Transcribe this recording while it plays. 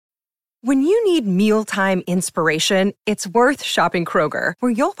When you need mealtime inspiration, it's worth shopping Kroger,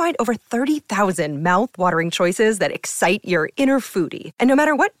 where you'll find over 30,000 mouth-watering choices that excite your inner foodie. And no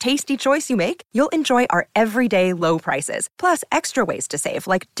matter what tasty choice you make, you'll enjoy our everyday low prices, plus extra ways to save,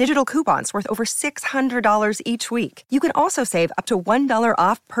 like digital coupons worth over $600 each week. You can also save up to $1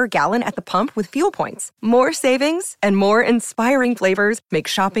 off per gallon at the pump with fuel points. More savings and more inspiring flavors make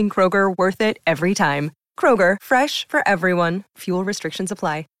shopping Kroger worth it every time. Kroger, fresh for everyone. Fuel restrictions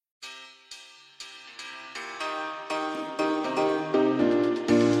apply.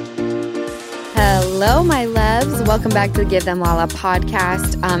 Hello, my loves. Welcome back to the Give Them Lala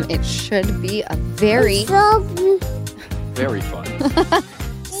podcast. It should be a very fun.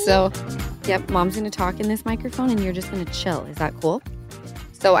 So, yep, Mom's going to talk in this microphone and you're just going to chill. Is that cool?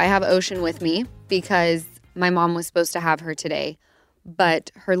 So I have Ocean with me because my mom was supposed to have her today, but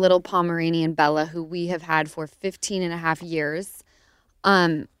her little Pomeranian Bella, who we have had for 15 and a half years,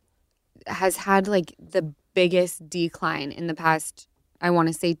 has had like the biggest decline in the past, I want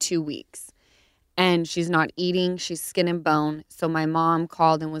to say 2 weeks. And she's not eating. She's skin and bone. So my mom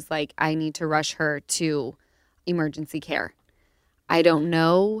called and was like, I need to rush her to emergency care. I don't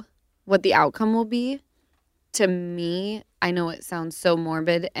know what the outcome will be. To me, I know it sounds so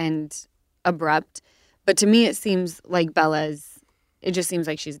morbid and abrupt, but to me it seems like it just seems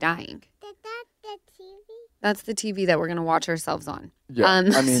like she's dying. Is that the TV? That's the TV that we're going to watch ourselves on. Yeah,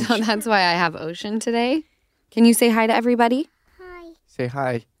 so that's why I have Ocean today. Can you say hi to everybody? Hi. Say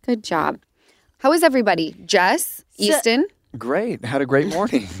hi. Good job. How is everybody? Jess, Easton? Great. Had a great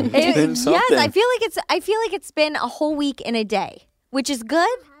morning. It's been Yes, something. I feel like it's been a whole week in a day, which is good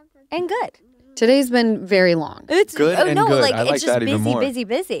and good. Today's been very long. It's Good and good. Like I like it's just that even busy, more.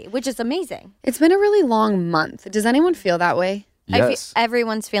 busy, which is amazing. It's been a really long month. Does anyone feel that way? Yes.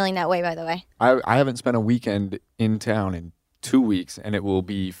 Everyone's feeling that way, by the way. I haven't spent a weekend in town in 2 weeks, and it will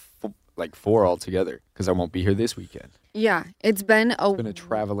be like 4 altogether because I won't be here this weekend. Yeah, it's been a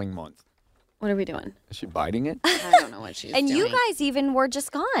traveling month. What are we doing? Is she biting it? I don't know what she's And doing. you guys even were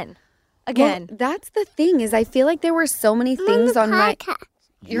just gone again. Well, that's the thing is I feel like there were so many things on my...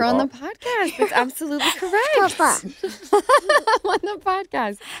 You're on the podcast. That's absolutely correct. Papa. I'm on the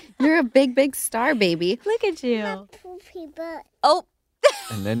podcast. You're a big, big star, baby. Look at you. Poopy butt. Oh,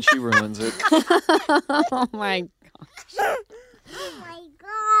 And then she ruins it. Oh, my Oh my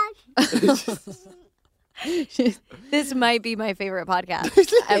gosh. this might be my favorite podcast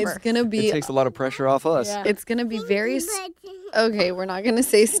It's going to It be... takes a lot of pressure off us. Yeah. It's going to be very... Okay, we're not going to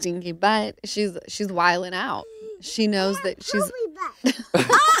say stinky, but she's wiling out. She knows that she's... Poopy butt.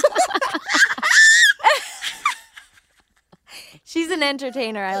 she's an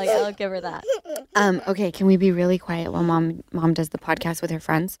entertainer. I'll give her that. Okay, can we be really quiet while mom does the podcast with her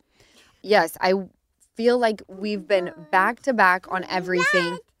friends? Yes, I feel like we've been back to back on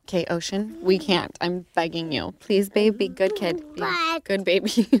everything. Okay, Ocean, we can't. I'm begging you. Please, babe, be good kid. Be good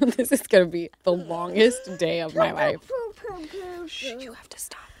baby. This is going to be the longest day of my life. Shh, you have to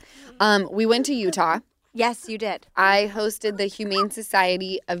stop. We went to Utah. Yes, you did. I hosted the Humane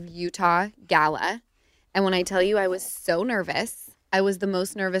Society of Utah Gala. And when I tell you I was so nervous, I was the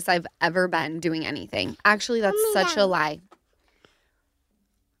most nervous I've ever been doing anything. Actually, that's such a lie.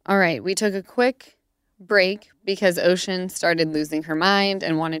 All right, we took a quick break because Ocean started losing her mind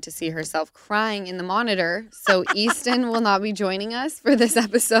and wanted to see herself crying in the monitor. So Easton will not be joining us for this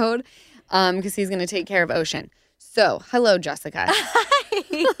episode because he's going to take care of Ocean. So, hello, Jessica.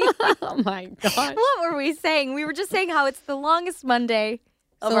 Oh, my gosh. What were we saying? We were just saying how it's the longest Monday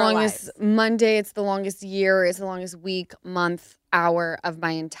of our lives. Monday, it's the longest year, it's the longest week, month, hour of my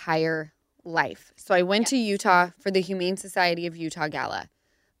entire life. So I went to Utah for the Humane Society of Utah Gala.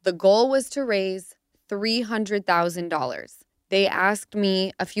 The goal was to raise $300,000. They asked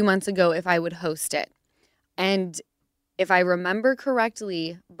me a few months ago if I would host it. And if I remember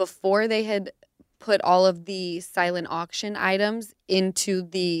correctly, before they had put all of the silent auction items into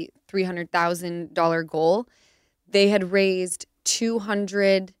the $300,000 goal, they had raised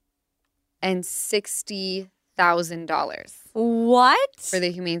 $260,000 What? for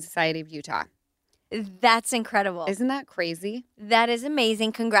the Humane Society of Utah. That's incredible. Isn't that crazy? That is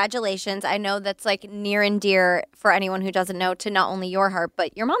amazing. Congratulations. I know that's like near and dear for anyone who doesn't know to not only your heart,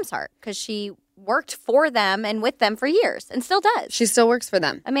 but your mom's heart, because she worked for them and with them for years and still does. She still works for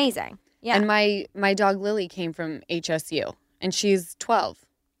them. Amazing. Yeah. And my dog Lily came from HSU, and she's 12.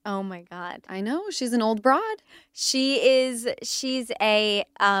 Oh my God. I know, she's an old broad. She's a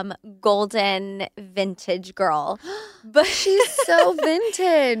golden vintage girl. But She's so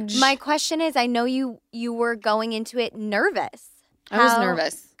vintage. my question is, I know you were going into it nervous. I was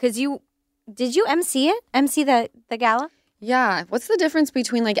nervous. Because did you MC it? MC the gala? Yeah. What's the difference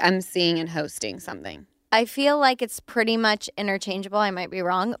between like emceeing and hosting something? I feel like it's pretty much interchangeable. I might be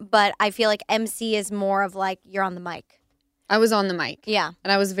wrong, but I feel like MC is more of like you're on the mic. I was on the mic. Yeah.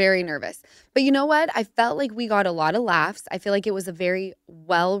 And I was very nervous. But you know what? I felt like we got a lot of laughs. I feel like it was a very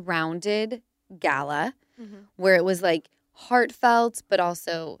well-rounded gala where it was like heartfelt but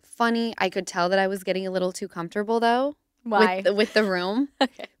also funny. I could tell that I was getting a little too comfortable though. Why? With the room.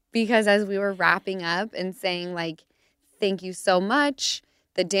 Okay. Because as we were wrapping up and saying like, thank you so much.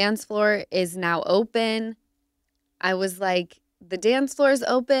 The dance floor is now open. I was like, the dance floor is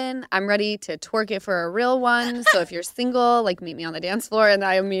open. I'm ready to twerk it for a real one. So if you're single, like meet me on the dance floor. And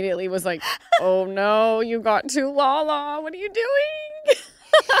I immediately was like, oh no, you got too la-la. What are you doing?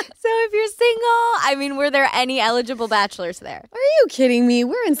 So if you're single, I mean, were there any eligible bachelors there? Are you kidding me?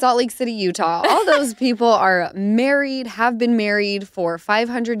 We're in Salt Lake City, Utah. All those people are married, have been married for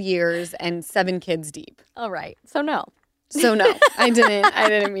 500 years and 7 kids deep. All right. So no. So no, I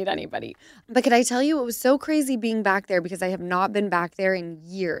didn't meet anybody. But could I tell you, it was so crazy being back there because I have not been back there in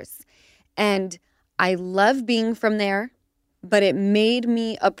years. And I love being from there, but it made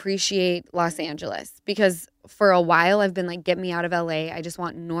me appreciate Los Angeles because for a while I've been like, get me out of LA. I just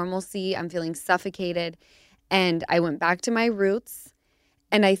want normalcy. I'm feeling suffocated. And I went back to my roots.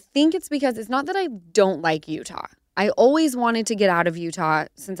 And I think it's because it's not that I don't like Utah. I always wanted to get out of Utah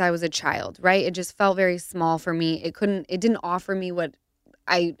since I was a child, right? It just felt very small for me. It didn't offer me what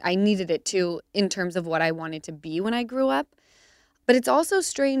I needed it to in terms of what I wanted to be when I grew up. But it's also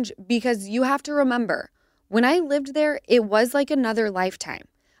strange because you have to remember, when I lived there, it was like another lifetime.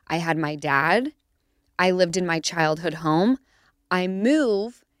 I had my dad. I lived in my childhood home. I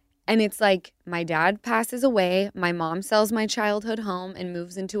move, and it's like my dad passes away. My mom sells my childhood home and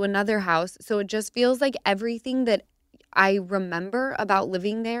moves into another house. So it just feels like everything that I remember about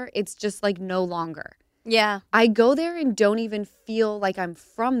living there, it's just like no longer. Yeah. I go there and don't even feel like I'm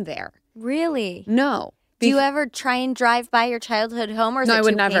from there. Really? No. Do you ever try and drive by your childhood home, or is No, it I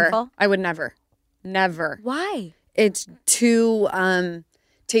would too never. painful? I would never. Never. Why? It's too,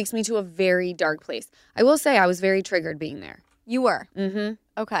 takes me to a very dark place. I will say I was very triggered being there. You were? Mm-hmm.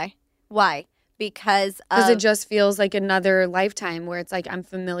 Okay. Why? Because it just feels like another lifetime where it's like I'm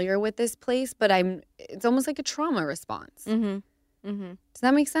familiar with this place, but it's almost like a trauma response. Mm-hmm. Mm-hmm. Does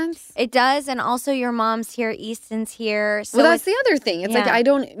that make sense? It does, and also your mom's here, Easton's here. So well, that's the other thing. It's like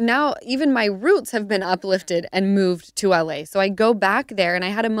yeah. now even my roots have been uplifted and moved to LA. So I go back there, and I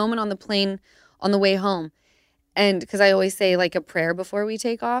had a moment on the plane on the way home. And because I always say like a prayer before we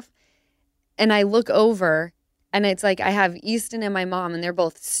take off. And I look over and it's like I have Easton and my mom and they're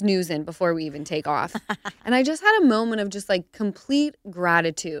both snoozing before we even take off. And I just had a moment of just like complete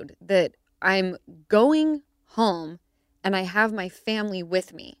gratitude that I'm going home and I have my family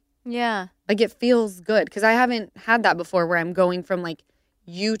with me. Yeah. Like it feels good because I haven't had that before where I'm going from like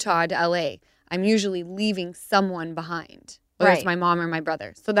Utah to LA. I'm usually leaving someone behind, whether it's my mom or my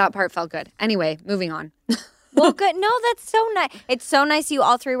brother. So that part felt good. Anyway, moving on. Well, good. No, that's so nice. It's so nice you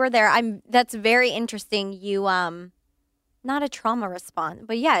all three were there. That's very interesting. You not a trauma response,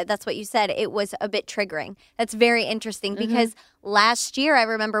 but yeah, that's what you said. It was a bit triggering. That's very interesting because last year I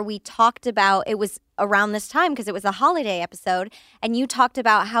remember we talked about, it was around this time because it was a holiday episode, and you talked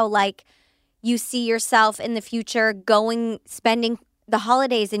about how like you see yourself in the future spending the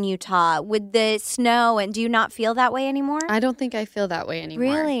holidays in Utah with the snow, and do you not feel that way anymore? I don't think I feel that way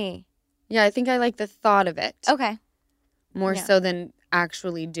anymore. Really? Yeah, I think I like the thought of it. Okay. More so than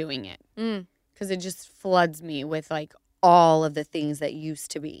actually doing it. Because it just floods me with like all of the things that used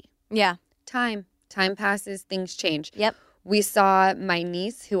to be. Yeah. Time passes, things change. Yep. We saw my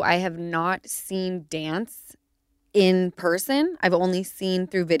niece, who I have not seen dance in person. I've only seen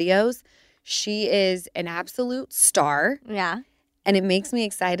through videos. She is an absolute star. Yeah. And it makes me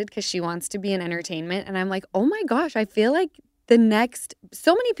excited because she wants to be in entertainment. And I'm like, oh my gosh, I feel like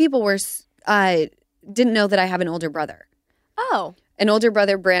so many people didn't know that I have an older brother. Oh. An older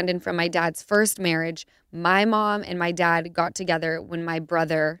brother, Brandon, from my dad's first marriage. My mom and my dad got together when my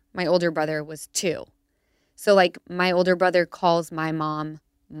older brother was 2. So like my older brother calls my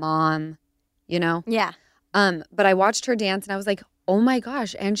mom, you know? Yeah. But I watched her dance and I was like, oh my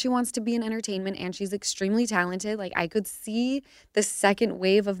gosh, and she wants to be in entertainment and she's extremely talented. Like I could see the second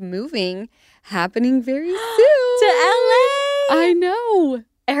wave of moving happening very soon. To LA. I know.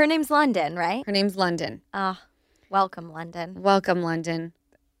 Her name's London, right? Her name's London. Oh, welcome, London. Welcome, London.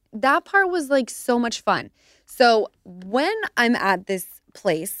 That part was like so much fun. So when I'm at this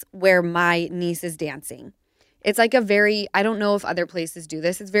place where my niece is dancing, it's like I don't know if other places do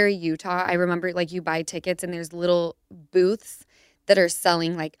this. It's very Utah. I remember like you buy tickets and there's little booths that are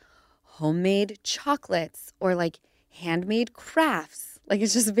selling like homemade chocolates or like handmade crafts. Like,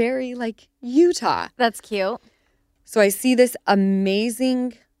 it's just very, like, Utah. That's cute. So I see this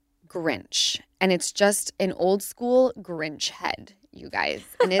amazing Grinch, and it's just an old school Grinch head, you guys.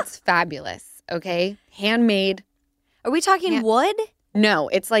 And it's fabulous, okay? Handmade. Are we talking wood? No,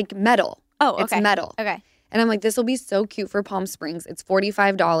 it's like metal. Oh, okay. It's metal. Okay. And I'm like, this will be so cute for Palm Springs. It's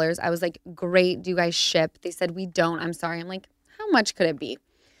 $45. I was like, great. Do you guys ship? They said, we don't. I'm sorry. I'm like, how much could it be?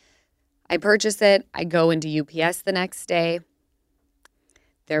 I purchase it. I go into UPS the next day.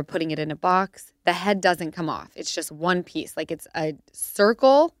 They're putting it in a box. The head doesn't come off. It's just one piece. Like, it's a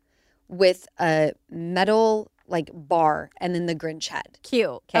circle with a metal, like, bar and then the Grinch head.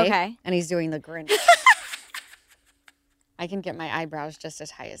 Cute. Okay. And he's doing the Grinch. I can get my eyebrows just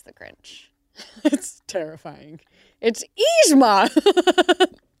as high as the Grinch. It's terrifying. It's Yzma.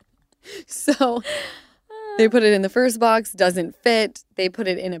 So they put it in the first box, doesn't fit. They put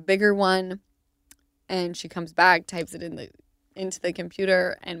it in a bigger one, and she comes back, types it into the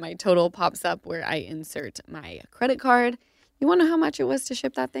computer, and my total pops up where I insert my credit card. You want to know how much it was to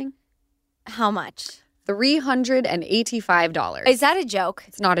ship that thing? How much? $385. Is that a joke?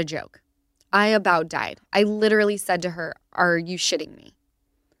 It's not a joke. I about died. I literally said to her, "Are you shitting me?"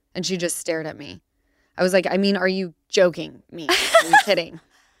 And she just stared at me. I was like, I mean, are you joking me? Are you kidding?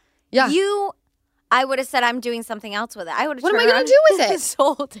 Yeah. I would have said I'm doing something else with it. I would have. What am I going to do with it?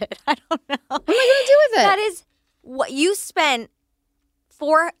 Sold it. I don't know. What am I going to do with it? That is what you spent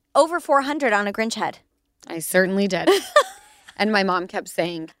over $400 on a Grinch head. I certainly did. And my mom kept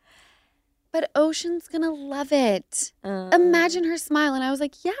saying, but Ocean's going to love it. Imagine her smile. And I was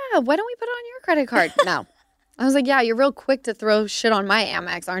like, yeah, why don't we put it on your credit card? No. I was like, yeah, you're real quick to throw shit on my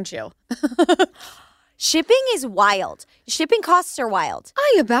Amex, aren't you? Shipping is wild. Shipping costs are wild.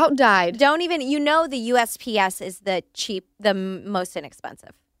 I about died. Don't even, the USPS is the most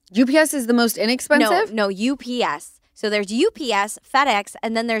inexpensive. UPS is the most inexpensive? No, UPS. So there's UPS, FedEx,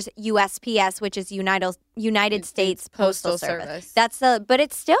 and then there's USPS, which is United States Postal Service. But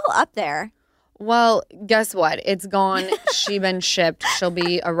it's still up there. Well, guess what? It's gone. She's been shipped. She'll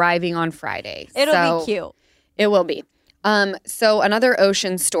be arriving on Friday. It'll be cute. It will be. So another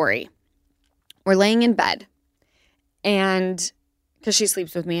Ocean story. We're laying in bed, and because she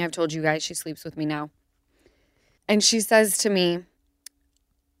sleeps with me, I've told you guys she sleeps with me now. And she says to me,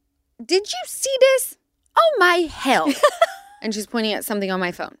 "Did you see this? Oh my hell!" And she's pointing at something on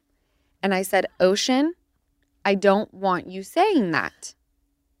my phone. And I said, "Ocean, I don't want you saying that."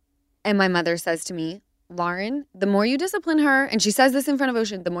 And my mother says to me, "Lauren, the more you discipline her," and she says this in front of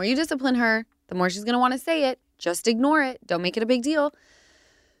Ocean, "the more you discipline her, the more she's going to want to say it. Just ignore it. Don't make it a big deal."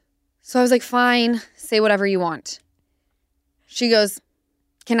 So I was like, fine, say whatever you want. She goes,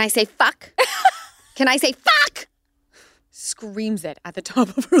 "Can I say fuck? Can I say fuck?" Screams it at the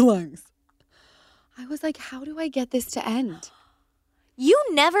top of her lungs. I was like, how do I get this to end? You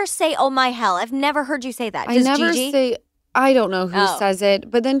never say, "Oh my hell." I've never heard you say that. I never say, I don't know who Oh. says it.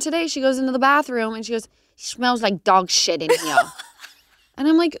 But then today she goes into the bathroom and she goes, "Smells like dog shit in here." And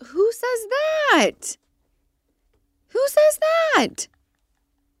I'm like, who says that? Who says that?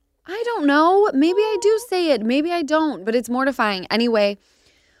 I don't know. Maybe I do say it. Maybe I don't. But it's mortifying. Anyway,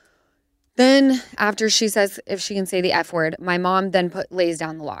 then after she says if she can say the F word, my mom then lays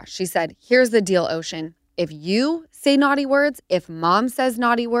down the law. She said, "Here's the deal, Ocean. If you say naughty words, if mom says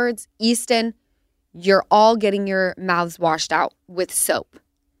naughty words, Easton, you're all getting your mouths washed out with soap."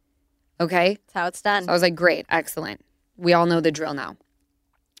 Okay? That's how it's done. So I was like, great, excellent. We all know the drill now.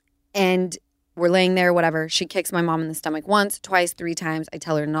 And we're laying there, whatever. She kicks my mom in the stomach once, twice, 3 times. I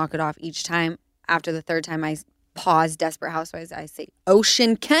tell her to knock it off each time. After the 3rd time, I pause, Desperate Housewives. I say,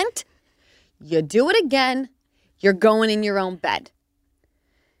 "Ocean Kent, you do it again. You're going in your own bed."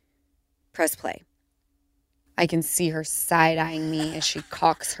 Press play. I can see her side-eyeing me as she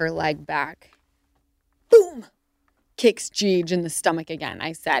cocks her leg back. Boom! Kicks Jeej in the stomach again.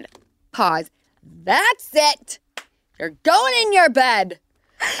 I said, pause. "That's it. You're going in your bed."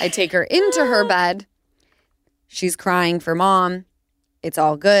 I take her into her bed. She's crying for mom. It's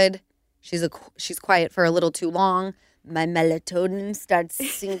all good. She's quiet for a little too long. My melatonin starts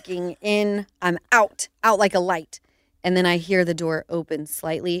sinking in. I'm out like a light. And then I hear the door open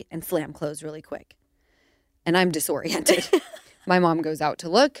slightly and slam close really quick. And I'm disoriented. My mom goes out to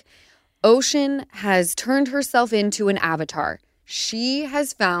look. Ocean has turned herself into an avatar. She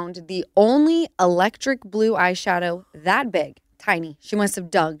has found the only electric blue eyeshadow that big. Tiny. She must have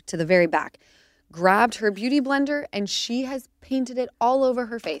dug to the very back, grabbed her beauty blender, and she has painted it all over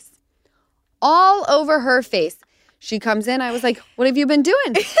her face. All over her face. She comes in. I was like, "What have you been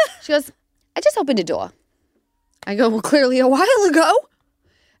doing?" She goes, "I just opened a door." I go, "Well, clearly a while ago."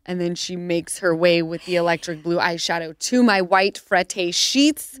 And then she makes her way with the electric blue eyeshadow to my white frette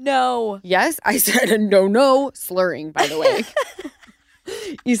sheets. No. Yes, I said no, slurring, by the way.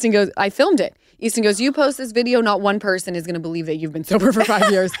 Easton goes, I filmed it. Easton goes, you post this video, not one person is going to believe that you've been sober for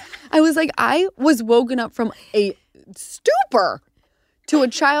 5 years. I was like, I was woken up from a stupor to a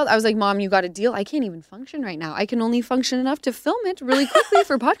child. I was like, Mom, you got a deal? I can't even function right now. I can only function enough to film it really quickly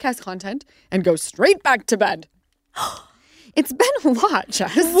for podcast content and go straight back to bed. It's been a lot,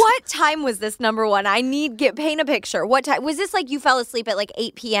 Jess. What time was this, number one? Paint a picture. What time? Was this like you fell asleep at like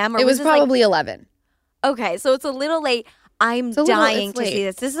 8 p.m.? Or It was this probably 11. Okay, so it's a little late. I'm dying to see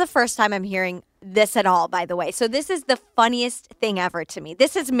this. This is the first time I'm hearing this at all, by the way. So this is the funniest thing ever to me.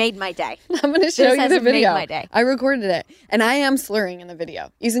 This has made my day. I'm going to show you the video. Made my day. I recorded it, and I am slurring in the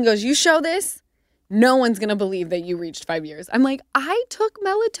video. Easton goes, you show this? No one's going to believe that you reached 5 years. I'm like, I took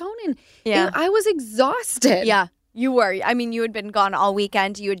melatonin. Yeah. I was exhausted. Yeah. You were. I mean, you had been gone all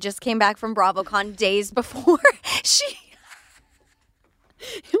weekend. You had just came back from BravoCon days before.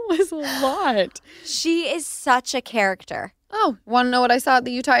 It was a lot. She is such a character. Oh, want to know what I saw at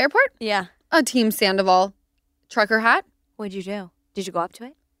the Utah airport? Yeah. A Team Sandoval trucker hat. What'd you do? Did you go up to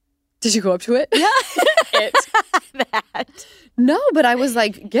it? Did you go up to it? Yeah. That. No, but I was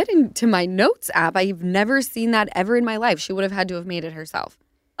like getting to my notes app. I've never seen that ever in my life. She would have had to have made it herself.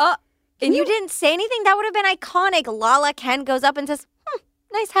 And you didn't say anything? That would have been iconic. Lala Kent goes up and says,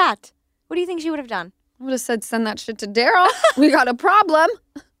 nice hat. What do you think she would have done? I would have said, send that shit to Daryl. We got a problem.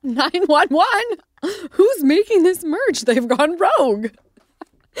 911. Who's making this merch? They've gone rogue.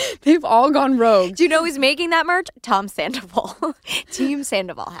 They've all gone rogue. Do you know who's making that merch? Tom Sandoval. Team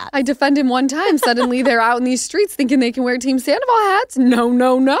Sandoval hat. I defend him one time. Suddenly they're out in these streets thinking they can wear Team Sandoval hats. No.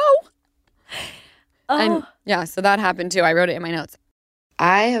 And yeah, so that happened too. I wrote it in my notes.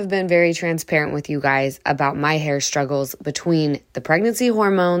 I have been very transparent with you guys about my hair struggles between the pregnancy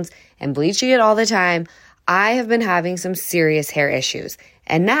hormones and bleaching it all the time. I have been having some serious hair issues.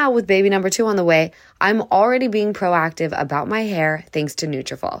 And now with baby number 2 on the way, I'm already being proactive about my hair thanks to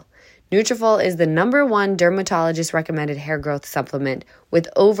Nutrafol. Nutrafol is the #1 dermatologist recommended hair growth supplement with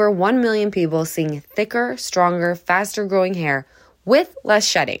over 1 million people seeing thicker, stronger, faster growing hair with less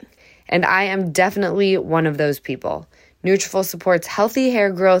shedding. And I am definitely one of those people. Nutrafol supports healthy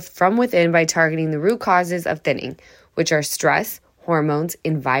hair growth from within by targeting the root causes of thinning, which are stress, hormones,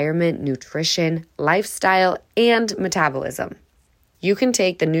 environment, nutrition, lifestyle, and metabolism. You can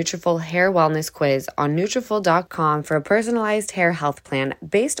take the Nutrafol Hair Wellness Quiz on Nutrafol.com for a personalized hair health plan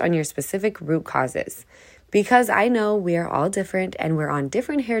based on your specific root causes. Because I know we are all different and we're on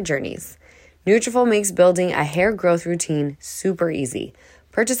different hair journeys. Nutrafol makes building a hair growth routine super easy.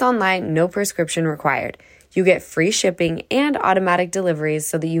 Purchase online, no prescription required. You get free shipping and automatic deliveries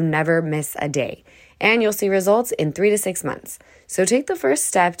so that you never miss a day. And you'll see results in 3 to 6 months. So take the first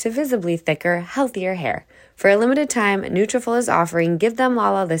step to visibly thicker, healthier hair. For a limited time, Nutrafol is offering Give Them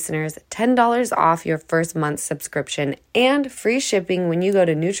Lala listeners $10 off your first month's subscription and free shipping when you go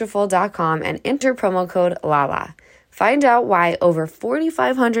to Nutrafol.com and enter promo code LALA. Find out why over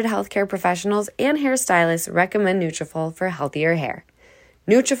 4,500 healthcare professionals and hairstylists recommend Nutrafol for healthier hair.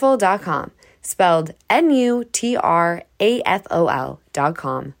 Nutrafol.com, spelled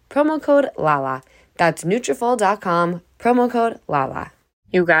Nutrafol.com, promo code LALA. That's Nutrafol.com, promo code LALA.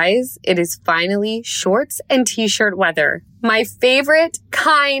 You guys, it is finally shorts and t-shirt weather. My favorite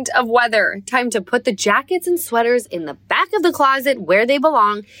kind of weather. Time to put the jackets and sweaters in the back of the closet where they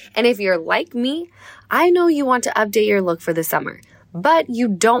belong. And if you're like me, I know you want to update your look for the summer, but you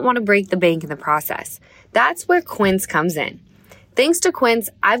don't want to break the bank in the process. That's where Quince comes in. Thanks to Quince,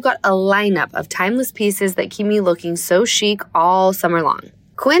 I've got a lineup of timeless pieces that keep me looking so chic all summer long.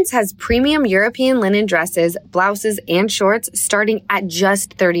 Quince has premium European linen dresses, blouses, and shorts starting at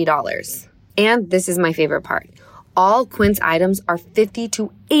just $30. And this is my favorite part. All Quince items are 50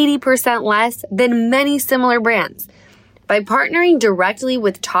 to 80% less than many similar brands. By partnering directly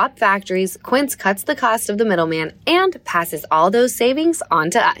with top factories, Quince cuts the cost of the middleman and passes all those savings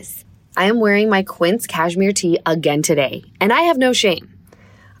on to us. I am wearing my Quince cashmere tee again today, and I have no shame.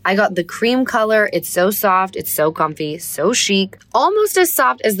 I got the cream color. It's so soft, it's so comfy, so chic, almost as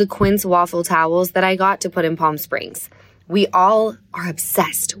soft as the Quince waffle towels that I got to put in Palm Springs. We all are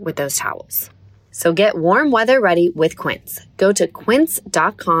obsessed with those towels. So get warm weather ready with Quince. Go to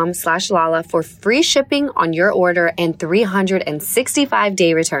quince.com/Lala for free shipping on your order and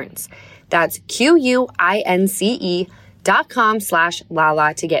 365-day returns. That's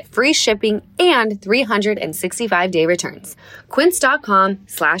QUINCE.com/Lala to get free shipping and 365-day returns.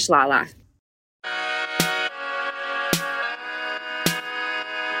 Quince.com/Lala.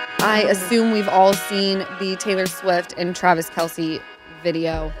 I assume we've all seen the Taylor Swift and Travis Kelce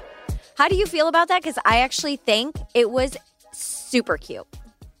video. How do you feel about that? Because I actually think it was super cute.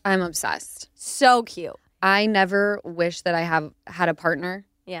 I'm obsessed. So cute. I never wish that I had a partner.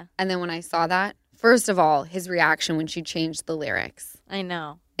 Yeah. And then when I saw that, first of all, his reaction when she changed the lyrics. I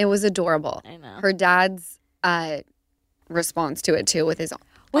know. It was adorable. I know. Her dad's response to it, too, with his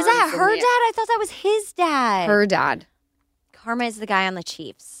Was arms that in her the dad? I thought that was his dad. Her dad. Karma is the guy on the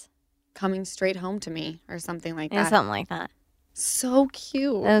Chiefs. Coming straight home to me or something like Yeah, that. something like that. So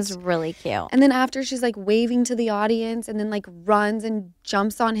cute. That was really cute. And then after she's like waving to the audience and then like runs and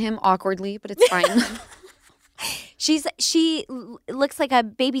jumps on him awkwardly, but it's fine. She looks like a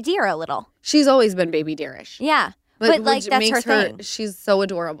baby deer a little. She's always been baby deerish. Yeah. But like which that's her makes thing. She's so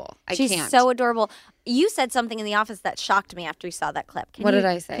adorable. She's can't. so adorable. You said something in the office that shocked me after you saw that clip. What did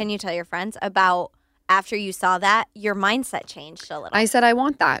I say? Can you tell your friends about after you saw that, your mindset changed a little? I said I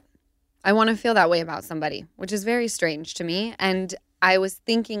want that. I want to feel that way about somebody, which is very strange to me. And I was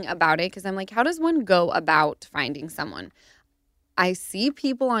thinking about it because I'm like, how does one go about finding someone? I see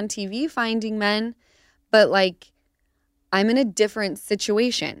people on TV finding men, but like I'm in a different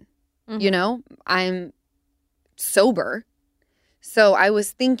situation. Mm-hmm. You know, I'm sober. So I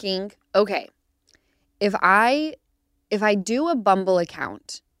was thinking, okay, if I do a Bumble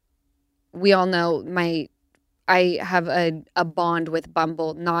account, we all know I have a bond with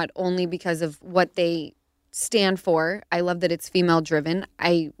Bumble, not only because of what they stand for. I love that it's female driven.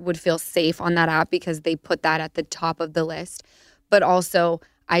 I would feel safe on that app because they put that at the top of the list. But also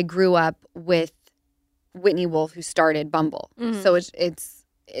I grew up with Whitney Wolf, who started Bumble. Mm-hmm. So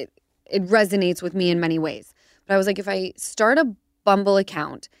it resonates with me in many ways. But I was like, if I start a Bumble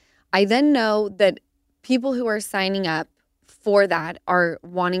account, I then know that people who are signing up for that are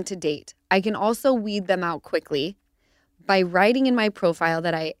wanting to date. I can also weed them out quickly by writing in my profile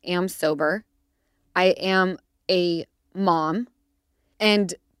that I am sober, I am a mom,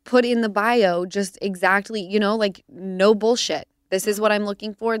 and put in the bio just exactly, like no bullshit. This is what I'm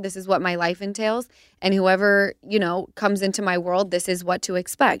looking for. This is what my life entails. And whoever, comes into my world, this is what to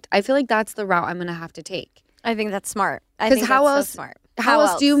expect. I feel like that's the route I'm going to have to take. I think that's smart. Because how else? So smart. How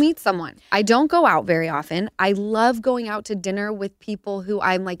else do you meet someone? I don't go out very often. I love going out to dinner with people who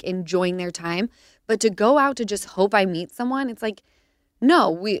I'm like enjoying their time. But to go out to just hope I meet someone, it's like,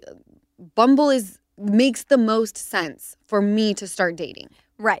 no, Bumble makes the most sense for me to start dating.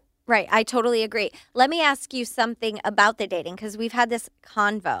 Right. I totally agree. Let me ask you something about the dating, because we've had this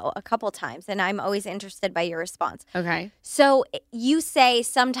convo a couple times and I'm always interested by your response. Okay. So you say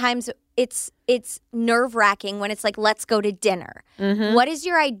sometimes it's nerve-wracking when it's like, let's go to dinner. Mm-hmm. What is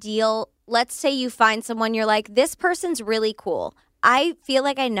your ideal? Let's say you find someone, you're like, this person's really cool. I feel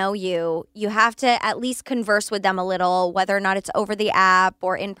like I know you. You have to at least converse with them a little, whether or not it's over the app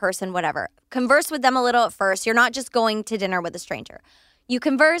or in person, whatever. Converse with them a little at first. You're not just going to dinner with a stranger. You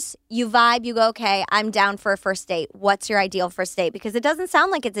converse, you vibe, you go, okay, I'm down for a first date. What's your ideal first date? Because it doesn't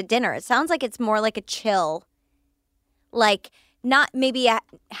sound like it's a dinner. It sounds like it's more like a chill, like not maybe a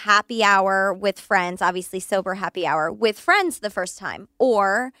happy hour with friends, obviously sober happy hour with friends the first time.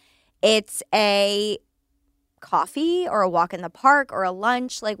 Or it's a coffee or a walk in the park or a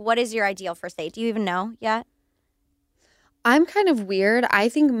lunch. Like, what is your ideal first date? Do you even know yet? I'm kind of weird. I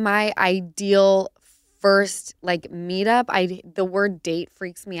think my ideal first meetup, the word date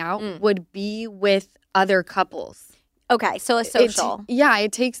freaks me out, would be with other couples. Okay, so a social.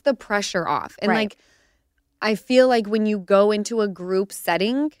 It takes the pressure off. And Right. I feel like when you go into a group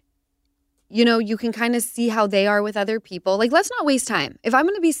setting, you can kind of see how they are with other people. Like, let's not waste time. If I'm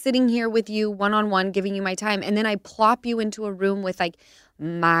going to be sitting here with you one-on-one, giving you my time, and then I plop you into a room with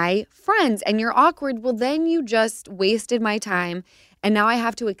my friends and you're awkward, well, then you just wasted my time. And now I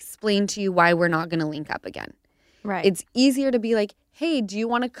have to explain to you why we're not going to link up again. Right. It's easier to be like, hey, do you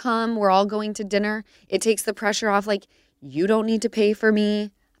want to come? We're all going to dinner. It takes the pressure off. Like, you don't need to pay for me.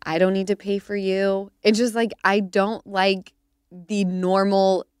 I don't need to pay for you. It's just like, I don't like the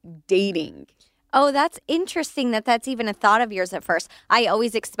normal dating. Oh, that's interesting that's even a thought of yours at first. I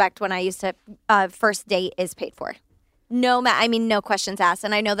always expect when I used to first date is paid for. No questions asked.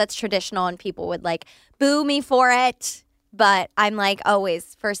 And I know that's traditional and people would boo me for it. But I'm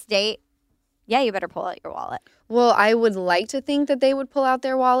always, first date, yeah, you better pull out your wallet. Well, I would like to think that they would pull out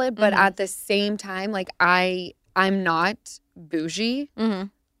their wallet, but at the same time, I'm not bougie,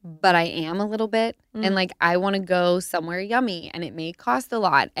 but I am a little bit. And I want to go somewhere yummy and it may cost a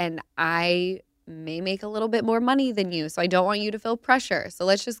lot and I may make a little bit more money than you. So I don't want you to feel pressure. So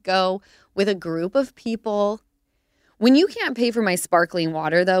let's just go with a group of people. When you can't pay for my sparkling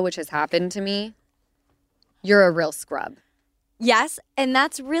water, though, which has happened to me, you're a real scrub. Yes, and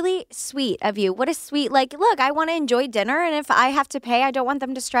that's really sweet of you. What a sweet, like, look, I want to enjoy dinner, and if I have to pay, I don't want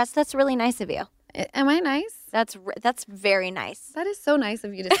them to stress. That's really nice of you. Am I nice? That's very nice. That is so nice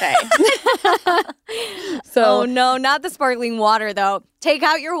of you to say. Oh, no, not the sparkling water, though. Take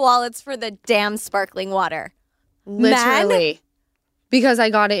out your wallets for the damn sparkling water. Literally. Because I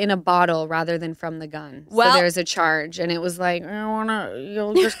got it in a bottle rather than from the gun. Well- so there's a charge. And it was like,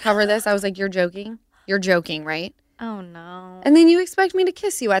 you'll just cover this. I was like, you're joking? You're joking, right? Oh, no. And then you expect me to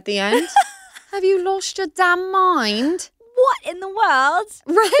kiss you at the end? Have you lost your damn mind? What in the world?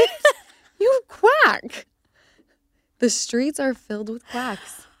 Right? You quack. The streets are filled with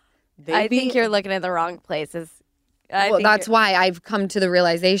quacks. I think you're looking at the wrong places. Well, that's why I've come to the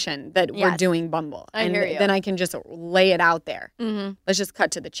realization that we're Yes. doing Bumble. I and hear you. then I can just lay it out there. Mm-hmm. Let's just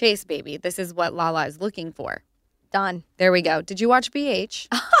cut to the chase, baby. This is what Lala is looking for. Done. There we go. Did you watch BH?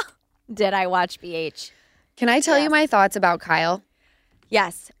 Did I watch BH? Can I tell you my thoughts about Kyle?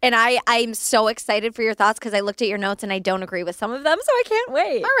 Yes. And I'm so excited for your thoughts because I looked at your notes and I don't agree with some of them, so I can't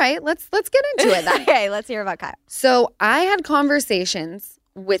wait. All right, let's get into it then. Okay, let's hear about Kyle. So I had conversations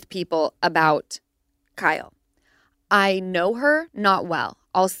with people about Kyle. I know her not well.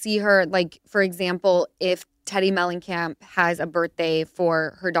 I'll see her, like, for example, if Teddy Mellencamp has a birthday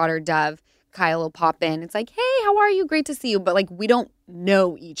for her daughter Dove, Kyle will pop in. It's like, hey, how are you? Great to see you. But, like, we don't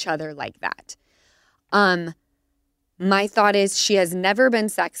know each other like that. My thought is she has never been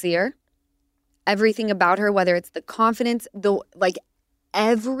sexier. Everything about her, whether it's the confidence,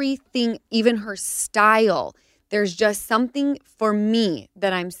 everything, even her style, there's just something for me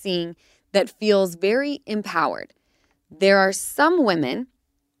that I'm seeing that feels very empowered. There are some women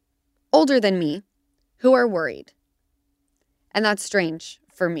older than me who are worried. And that's strange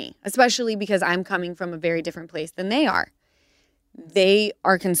for me, especially because I'm coming from a very different place than they are. They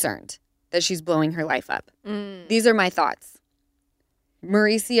are concerned that she's blowing her life up. These are my thoughts.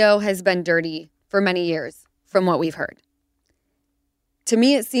 Mauricio has been dirty for many years from what we've heard. To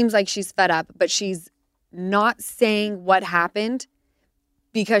me, it seems like she's fed up, but she's not saying what happened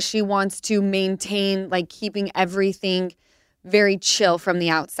because she wants to maintain, like, keeping everything very chill from the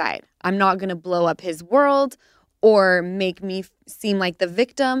outside. I'm not going to blow up his world or make me seem like the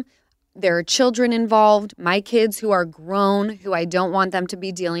victim. There are children involved, my kids who are grown, who I don't want them to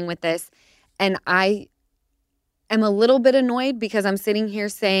be dealing with this. And I am a little bit annoyed because I'm sitting here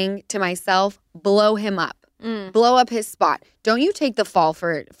saying to myself, blow him up. Blow up his spot. Don't you take the fall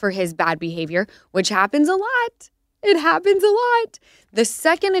for his bad behavior, which happens a lot. It happens a lot. The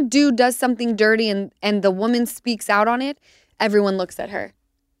second a dude does something dirty and the woman speaks out on it, everyone looks at her.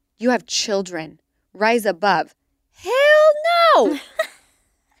 You have children. Rise above. Hell no.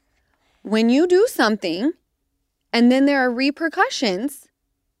 When you do something and then there are repercussions,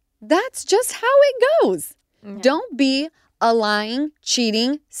 that's just how it goes. Okay. Don't be a lying,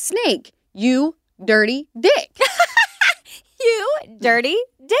 cheating snake. You dirty dick. You dirty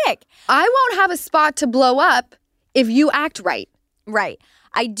dick. I won't have a spot to blow up if you act right. Right.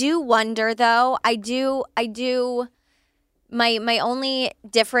 I do wonder, though. I do. My only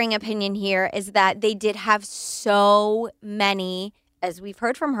differing opinion here is that they did have so many, as we've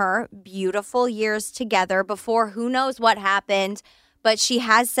heard from her, beautiful years together before. Who knows what happened? But she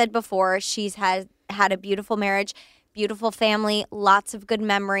has said before she's had a beautiful marriage, beautiful family, lots of good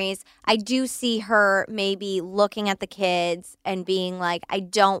memories. I do see her maybe looking at the kids and being like, I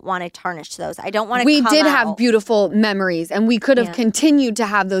don't want to tarnish those. I don't want to We come did out. have beautiful memories, and we could have continued to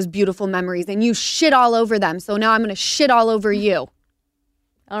have those beautiful memories, and you shit all over them. So now I'm going to shit all over you.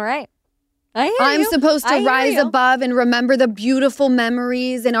 All right. I'm I'm supposed to rise above and remember the beautiful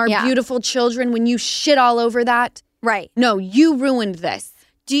memories and our beautiful children when you shit all over that. Right. No, you ruined this.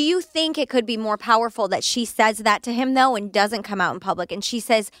 Do you think it could be more powerful that she says that to him, though, and doesn't come out in public? And she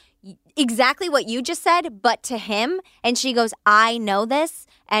says exactly what you just said, but to him. And she goes, I know this,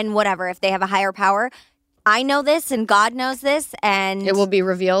 and whatever, if they have a higher power, I know this, and God knows this, and It will be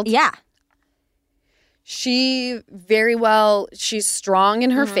revealed. Yeah. She's strong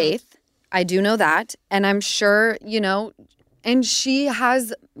in her faith. I do know that. And I'm sure, and she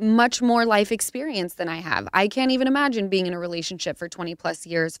has much more life experience than I have. I can't even imagine being in a relationship for 20 plus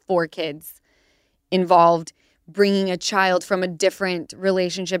years, 4 kids involved, bringing a child from a different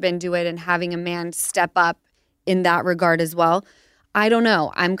relationship into it and having a man step up in that regard as well. I don't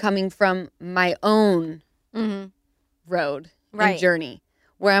know. I'm coming from my own road and journey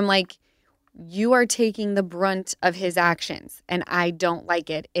where I'm like, you are taking the brunt of his actions and I don't like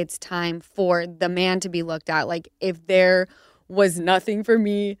it. It's time for the man to be looked at. Like, if there was nothing for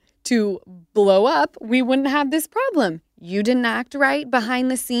me to blow up, we wouldn't have this problem. You didn't act right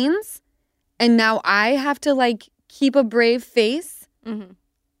behind the scenes, and now I have to, like, keep a brave face? Mm-hmm.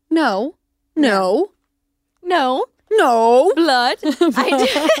 No. No. No. No. Blood.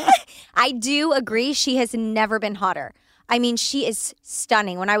 I do agree she has never been hotter. I mean, she is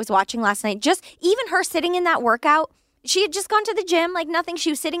stunning. When I was watching last night, just even her sitting in that workout, she had just gone to the gym, like nothing. She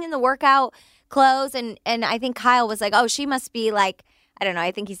was sitting in the workout clothes, and I think Kyle was like, oh, she must be like, I don't know.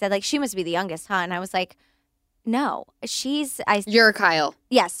 I think he said like, she must be the youngest, huh? And I was like, no, You're Kyle.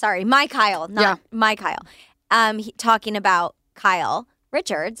 Yes, sorry, my Kyle, not my Kyle. Talking about Kyle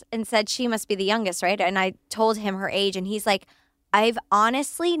Richards and said she must be the youngest, right? And I told him her age, and he's like, I've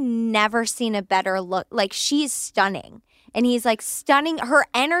honestly never seen a better look. Like, she's stunning. And he's like, stunning, her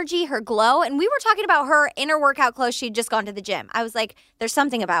energy, her glow. And we were talking about her in her workout clothes. She'd just gone to the gym. I was like, there's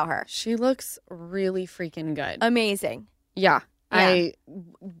something about her. She looks really freaking good. Amazing. Yeah.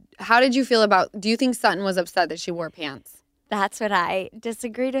 How did you feel do you think Sutton was upset that she wore pants? That's what I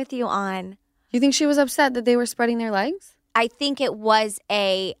disagreed with you on. You think she was upset that they were spreading their legs? I think it was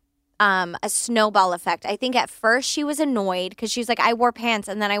a snowball effect. I think at first she was annoyed because she was like, I wore pants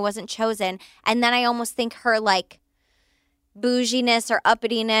and then I wasn't chosen. And then I almost think her like bouginess or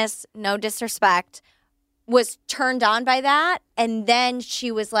uppityness, no disrespect, was turned on by that. And then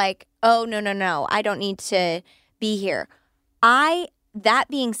she was like, oh, no, I don't need to be here. That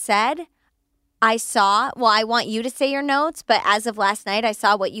being said, I want you to say your notes, but as of last night, I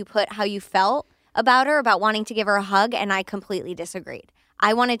saw what you put, how you felt about her, about wanting to give her a hug, and I completely disagreed.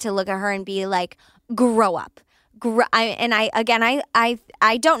 I wanted to look at her and be like, grow up.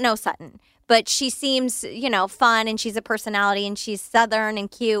 I don't know Sutton, but she seems, fun, and she's a personality, and she's Southern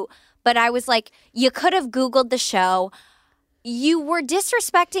and cute. But I was like, you could have Googled the show. You were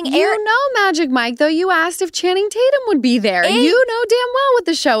disrespecting Eric. You know Magic Mike, though. You asked if Channing Tatum would be there. You know damn well what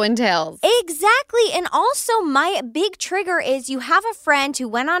the show entails. Exactly. And also, my big trigger is you have a friend who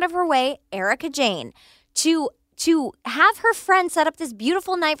went out of her way, Erica Jane, to have her friend set up this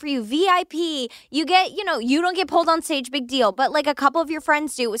beautiful night for you, VIP. You get, you don't get pulled on stage, big deal. But like a couple of your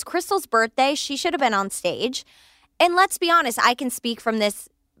friends do. It was Crystal's birthday. She should have been on stage. And let's be honest, I can speak from this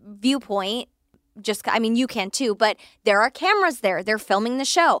viewpoint. You can too, but there are cameras there. They're filming the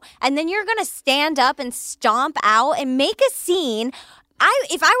show. And then you're going to stand up and stomp out and make a scene.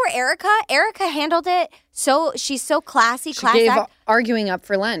 If I were Erica handled it so, she's so classy. She gave arguing up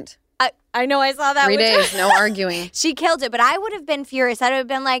for Lent. I know, I saw that. 3 days, no arguing. She killed it, but I would have been furious. I would have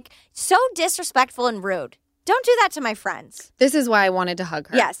been like, so disrespectful and rude. Don't do that to my friends. This is why I wanted to hug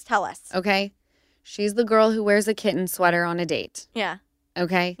her. Yes, tell us. Okay? She's the girl who wears a kitten sweater on a date. Yeah.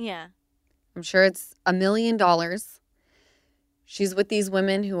 Okay? Yeah. I'm sure it's $1 million. She's with these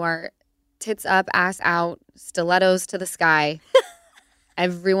women who are tits up, ass out, stilettos to the sky.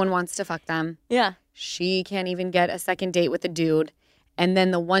 Everyone wants to fuck them. Yeah. She can't even get a second date with a dude. And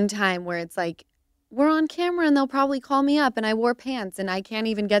then the one time where it's like, we're on camera and they'll probably call me up and I wore pants and I can't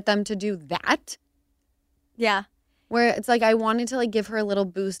even get them to do that. Yeah. Where it's like I wanted to like give her a little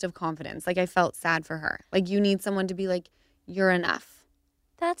boost of confidence. Like I felt sad for her. Like you need someone to be like, you're enough.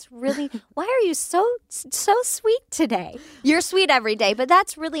 That's really, why are you so sweet today? You're sweet every day, but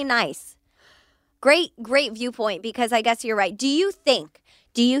that's really nice. Great viewpoint, because I guess you're right. Do you think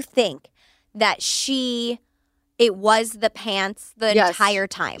that it was the pants the entire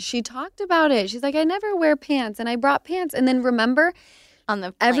time? She talked about it. She's like, I never wear pants and I brought pants. And then remember, on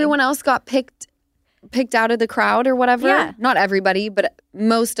the plane. Everyone else got picked out of the crowd or whatever. Yeah. Not everybody, but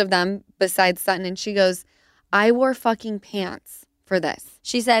most of them besides Sutton. And she goes, I wore fucking pants for this.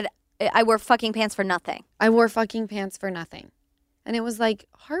 She said, I wore fucking pants for nothing. I wore fucking pants for nothing. And it was like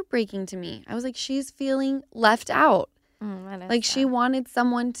heartbreaking to me. I was like, she's feeling left out. Like she wanted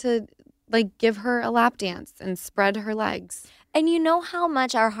someone to like give her a lap dance and spread her legs. And you know how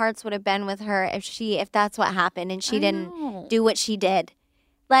much our hearts would have been with her if that's what happened and she didn't do what she did.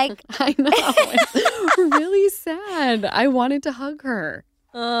 Like I know. It's really sad. I wanted to hug her.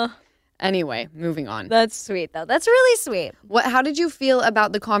 Anyway, moving on. That's sweet, though. That's really sweet. How did you feel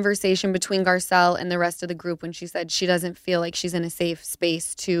about the conversation between Garcelle and the rest of the group when she said she doesn't feel like she's in a safe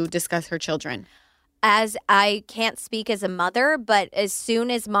space to discuss her children? As I can't speak as a mother, but as soon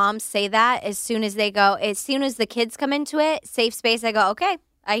as moms say that, as soon as the kids come into it, safe space, I go, okay,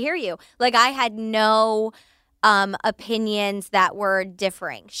 I hear you. Like I had no opinions that were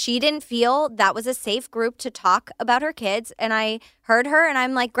differing. She didn't feel that was a safe group to talk about her kids. And I heard her and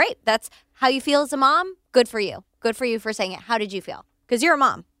I'm like, great. That's how you feel as a mom. Good for you. Good for you for saying it. How did you feel? Because you're a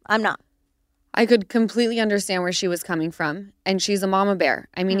mom. I'm not. I could completely understand where she was coming from. And she's a mama bear.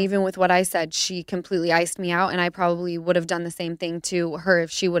 I mean, even with what I said, she completely iced me out. And I probably would have done the same thing to her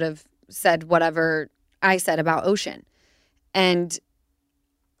if she would have said whatever I said about Ocean. And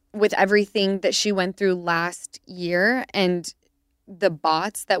with everything that she went through last year and the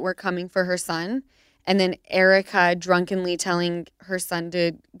bots that were coming for her son, and then Erica drunkenly telling her son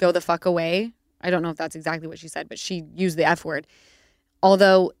to go the fuck away. I don't know if that's exactly what she said, but she used the F word.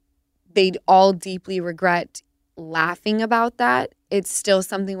 Although they'd all deeply regret laughing about that, it's still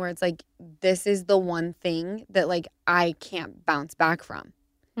something where it's like, this is the one thing that like I can't bounce back from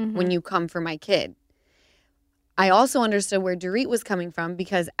when you come for my kid. I also understood where Dorit was coming from,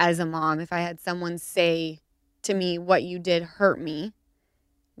 because as a mom, if I had someone say to me, what you did hurt me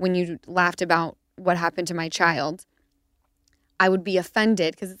when you laughed about what happened to my child, I would be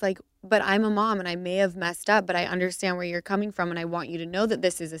offended, because it's like, but I'm a mom and I may have messed up, but I understand where you're coming from and I want you to know that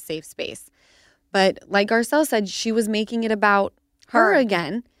this is a safe space. But like Garcelle said, she was making it about her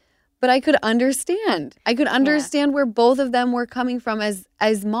again. But I could understand. I could understand where both of them were coming from as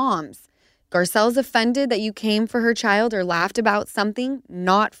moms. Garcelle's offended that you came for her child or laughed about something.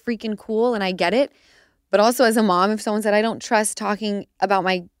 Not freaking cool, and I get it. But also as a mom, if someone said, I don't trust talking about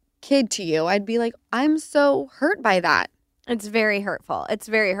my kid to you, I'd be like, I'm so hurt by that. It's very hurtful. It's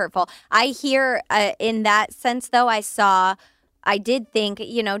very hurtful. I hear in that sense, though, I did think,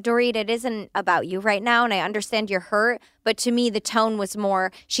 Dorit, it isn't about you right now, and I understand you're hurt, but to me, the tone was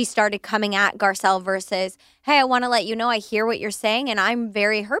more, she started coming at Garcelle versus, hey, I want to let you know I hear what you're saying, and I'm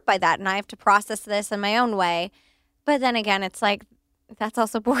very hurt by that, and I have to process this in my own way. But then again, it's like, that's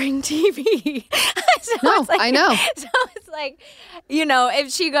also boring TV. I know. So it's like,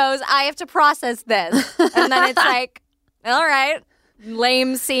 if she goes, I have to process this, and then it's like, all right.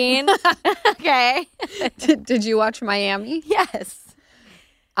 Lame scene. Okay. Did you watch Miami? Yes.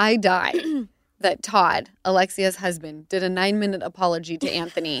 I died that Todd, Alexia's husband, did a 9-minute apology to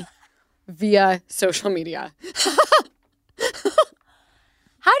Anthony via social media.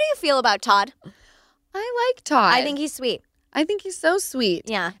 How do you feel about Todd? I like Todd. I think he's sweet. I think he's so sweet.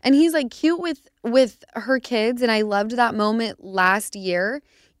 Yeah. And he's like cute with her kids. And I loved that moment last year,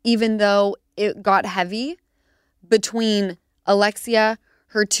 even though it got heavy between Alexia,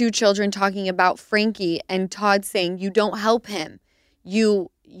 her 2 children, talking about Frankie, and Todd saying, you don't help him. You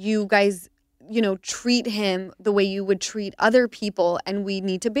guys, treat him the way you would treat other people, and we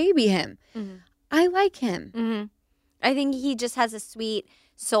need to baby him. Mm-hmm. I like him. Mm-hmm. I think he just has a sweet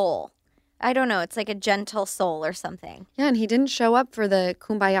soul. I don't know. It's like a gentle soul or something. Yeah, and he didn't show up for the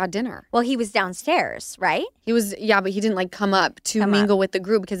Kumbaya dinner. Well, he was downstairs, right? He was, but he didn't come up to mingle with the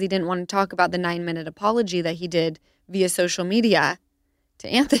group because he didn't want to talk about the 9-minute apology that he did via social media to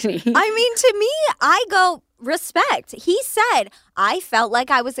Anthony. I mean, to me, I go, respect. He said, I felt like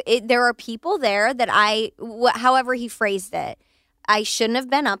there are people there that however he phrased it, I shouldn't have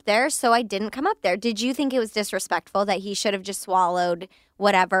been up there, so I didn't come up there. Did you think it was disrespectful that he should have just swallowed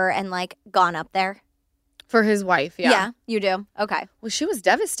whatever and gone up there? For his wife, yeah. Yeah, you do? Okay. Well, she was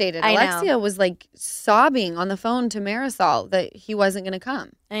devastated. I know. Alexia was sobbing on the phone to Marisol that he wasn't going to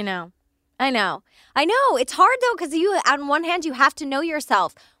come. I know. It's hard, though, because on one hand, you have to know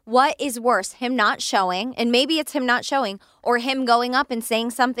yourself. What is worse, him not showing, and maybe it's him not showing, or him going up and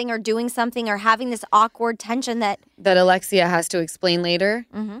saying something or doing something or having this awkward tension that Alexia has to explain later?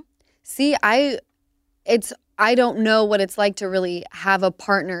 Mm-hmm. See, I don't know what it's like to really have a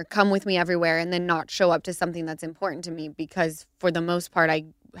partner come with me everywhere and then not show up to something that's important to me, because for the most part, I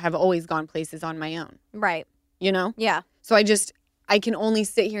have always gone places on my own. Right. Yeah. So I can only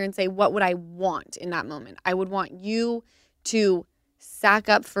sit here and say, what would I want in that moment? I would want you to sack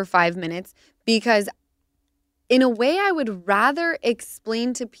up for 5 minutes, because in a way I would rather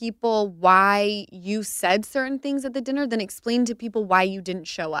explain to people why you said certain things at the dinner than explain to people why you didn't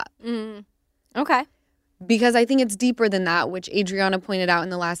show up. Mm. Okay. Because I think it's deeper than that, which Adriana pointed out in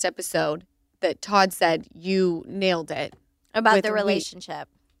the last episode, that Todd said you nailed it. About the relationship.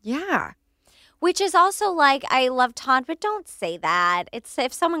 Yeah. Which is also I love Todd, but don't say that. It's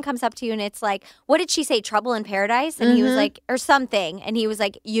if someone comes up to you and it's like, what did she say? Trouble in paradise? And he was like, or something. And he was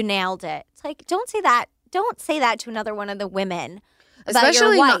like, you nailed it. It's like, don't say that. Don't say that to another one of the women. About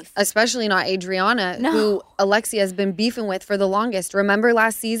your wife. Especially not Adriana, who Alexia has been beefing with for the longest. Remember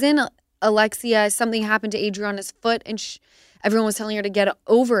last season, something happened to Adriana's foot and everyone was telling her to get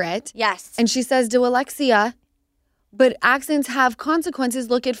over it. Yes. And she says to Alexia, but accidents have consequences.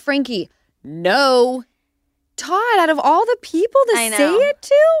 Look at Frankie. No. Todd, out of all the people to say it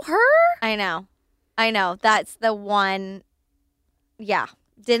to her? I know. That's the one. Yeah.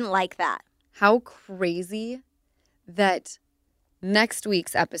 Didn't like that. How crazy that next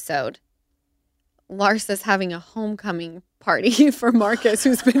week's episode, Larsa's having a homecoming party for Marcus,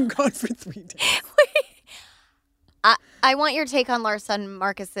 who's been gone for 3 days. I want your take on Larsa and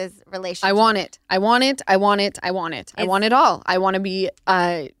Marcus's relationship. I want it. I want it. I want it. I want it. I want it all. I want to be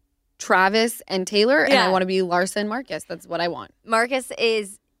Travis and Taylor, and I Yeah. want to be Larsa and Marcus. That's what I want. Marcus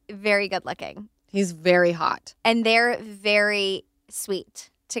is very good looking, He's very hot. and they're very sweet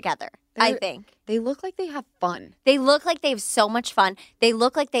together, I They're- think. They look like they have fun. They look like they have so much fun. They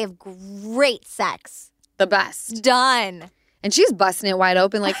look like they have great sex. The best. Done. And she's busting it wide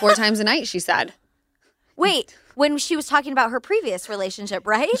open like 4 times a night, she said. Wait, when she was talking about her previous relationship,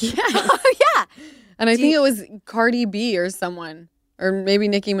 right? Yeah. Oh, yeah. And I think it was Cardi B or someone, or maybe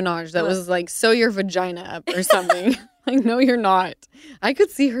Nicki Minaj, that was like, sew your vagina up or something. Like, no, you're not. I could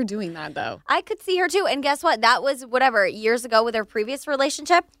see her doing that, though. I could see her too. And guess what? That was whatever, years ago with her previous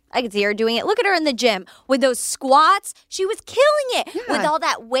relationship. I could see her doing it. Look at her in the gym with those squats. She was killing it with all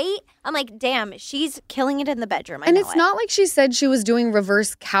that weight. I'm like, damn, she's killing it in the bedroom. And it's not like she said she was doing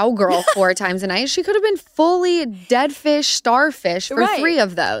reverse cowgirl 4 times a night. She could have been fully dead fish, starfish for Right. 3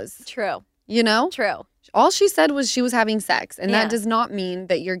 of those. True. You know? True. All she said was she was having sex. And Yeah. that does not mean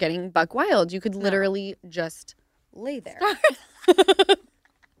that you're getting buck wild. You could literally just lay there.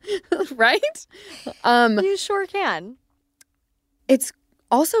 Right? You sure can. It's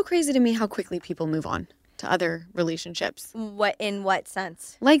also crazy to me how quickly people move on to other relationships. In what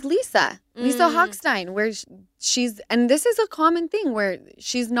sense? Like Lisa Hochstein, where she's, and this is a common thing where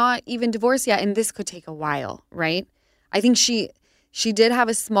she's not even divorced yet, and this could take a while, right? I think she did have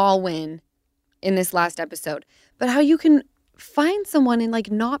a small win in this last episode, but how you can find someone and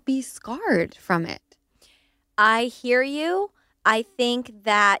like not be scarred from it. I hear you. I think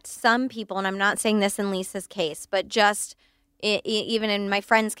that some people, and I'm not saying this in Lisa's case, but just even in my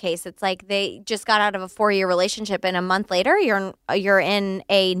friend's case, it's like they just got out of a 4-year relationship, and a month later, you're in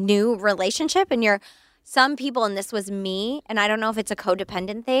a new relationship, and some people, and this was me, and I don't know if it's a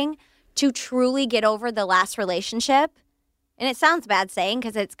codependent thing, to truly get over the last relationship. And it sounds bad saying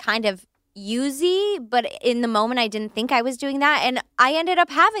because it's kind of usy, but in the moment I didn't think I was doing that, and I ended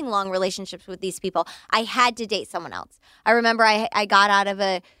up having long relationships with these people. I had to date someone else. I remember I got out of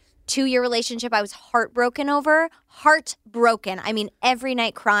a 2-year relationship I was heartbroken over. Heartbroken. I mean, every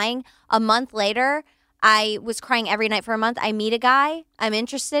night crying. A month later, I was crying every night for a month. I meet a guy. I'm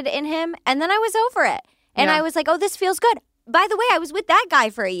interested in him. And then I was over it. And Yeah. I was like, oh, this feels good. By the way, I was with that guy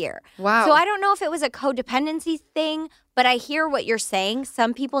for a year. Wow. So I don't know if it was a codependency thing, but I hear what you're saying.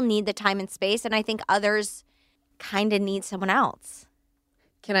 Some people need the time and space, and I think others kind of need someone else.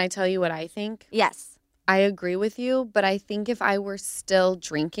 Can I tell you what I think? Yes. I agree with you, but I think if I were still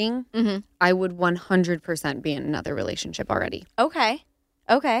drinking, I would 100% be in another relationship already. Okay.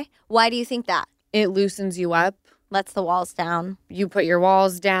 Why do you think that? It loosens you up. Lets the walls down. You put your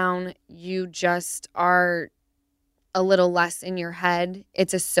walls down. You just are a little less in your head.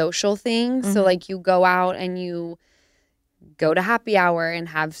 It's a social thing. So, like, you go out and you go to happy hour and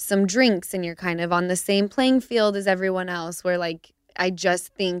have some drinks, and you're kind of on the same playing field as everyone else, where, like, I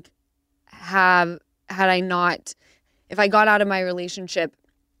just think if I got out of my relationship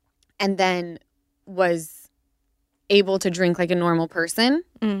and then was able to drink like a normal person,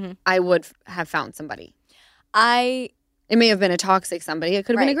 I would have found somebody. It may have been a toxic somebody. It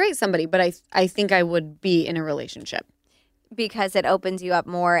could have been a great somebody, but I think I would be in a relationship. Because it opens you up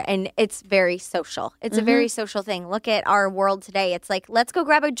more, and it's very social. It's a very social thing. Look at our world today. It's like, let's go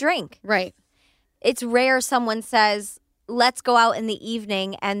grab a drink. Right. It's rare someone says, let's go out in the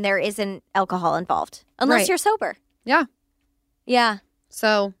evening and there isn't alcohol involved. Unless Right. you're sober. Yeah. Yeah.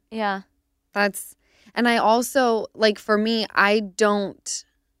 So Yeah. and I also, like, for me,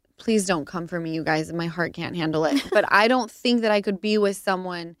 please don't come for me, you guys. My heart can't handle it. But I don't think that I could be with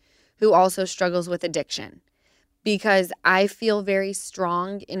someone who also struggles with addiction, because I feel very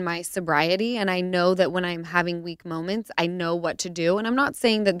strong in my sobriety, and I know that when I'm having weak moments, I know what to do. And I'm not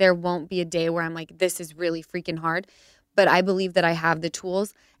saying that there won't be a day where I'm like, this is really freaking hard, but I believe that I have the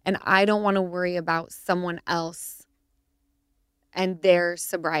tools, and I don't want to worry about someone else and their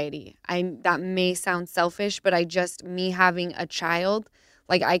sobriety. That may sound selfish, but me having a child,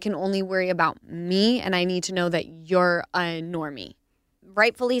 like, I can only worry about me, and I need to know that you're a normie.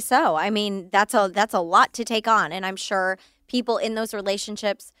 Rightfully so. I mean, that's a lot to take on. And I'm sure people in those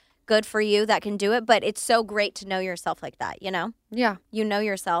relationships, good for you that can do it. But it's so great to know yourself like that, you know? Yeah. You know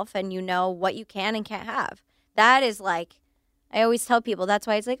yourself and you know what you can and can't have. That is like, I always tell people, that's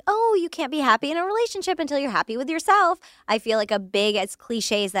why it's like, oh, you can't be happy in a relationship until you're happy with yourself. I feel like as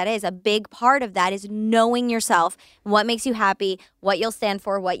cliche as that is, a big part of that is knowing yourself, what makes you happy, what you'll stand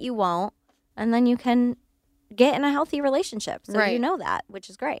for, what you won't. And then you can get in a healthy relationship. So Right. you know that, which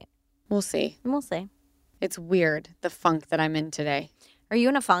is great. We'll see. And we'll see. It's weird, the funk that I'm in today. Are you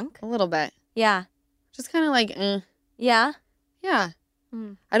in a funk? A little bit. Yeah. Just kind of like, Yeah? yeah.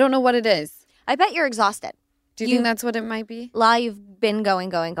 I don't know what it is. I bet you're exhausted. Do you think that's what it might be? You've been going.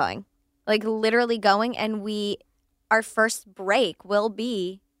 Like literally going, and our first break will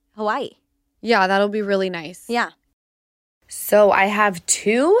be Hawaii. Yeah, that'll be really nice. Yeah. So I have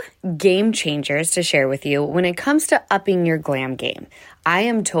 2 game changers to share with you when it comes to upping your glam game. I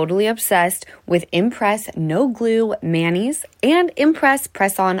am totally obsessed with Impress No Glue Manis and Impress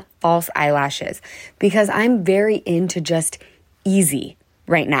Press-On False Eyelashes because I'm very into just easy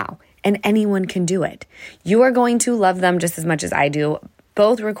right now, and anyone can do it. You are going to love them just as much as I do.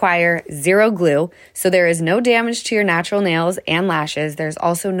 Both require 0 glue, so there is no damage to your natural nails and lashes. There's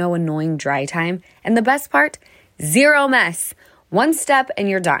also no annoying dry time. And the best part, 0 mess. 1 step and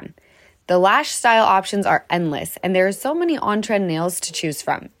you're done. The lash style options are endless, and there are so many on-trend nails to choose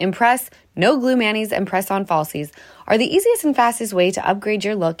from. Impress, No Glue Manis, and Press-On Falsies are the easiest and fastest way to upgrade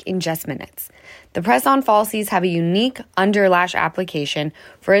your look in just minutes. The Press-On Falsies have a unique under lash application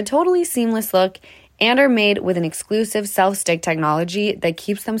for a totally seamless look and are made with an exclusive self-stick technology that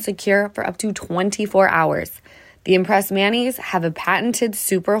keeps them secure for up to 24 hours. The Impress Manis have a patented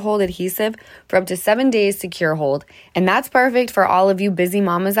super hold adhesive for up to 7 days secure hold, and that's perfect for all of you busy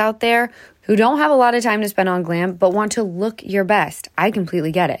mamas out there who don't have a lot of time to spend on glam but want to look your best. I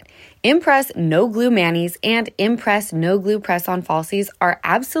completely get it. Impress No Glue Manis and Impress No Glue Press-On Falsies are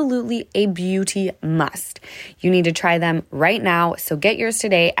absolutely a beauty must. You need to try them right now, so get yours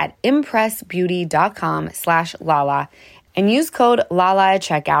today at impressbeauty.com/Lala and use code LALA at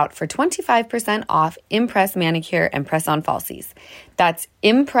checkout for 25% off Impress Manicure and Press-On Falsies. That's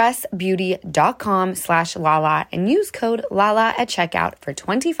impressbeauty.com/Lala and use code LALA at checkout for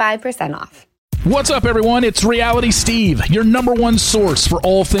 25% off. What's up, everyone? It's Reality Steve, your number one source for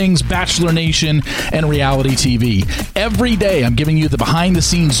all things Bachelor Nation and reality TV. Every day, I'm giving you the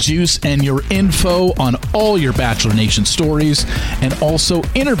behind-the-scenes juice and your info on all your Bachelor Nation stories, and also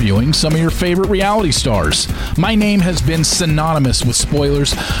interviewing some of your favorite reality stars. My name has been synonymous with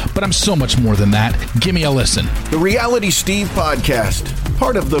spoilers, but I'm so much more than that. Give me a listen. The Reality Steve Podcast,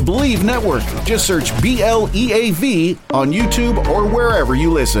 part of the Believe Network. Just search BLEAV on YouTube or wherever you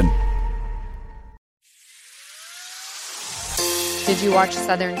listen. Did you watch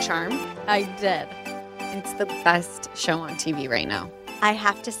Southern Charm? I did. It's the best show on TV right now. I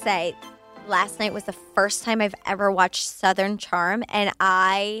have to say, last night was the first time I've ever watched Southern Charm, and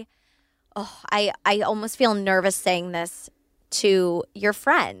I almost feel nervous saying this to your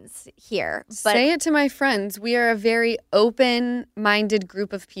friends here. But Say it to my friends. We are a very open-minded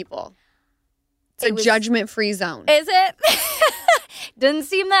group of people. It's a judgment-free zone. Is it? Didn't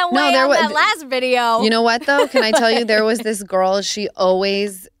seem that way that last video. You know what, though? Can I tell you, there was this girl, she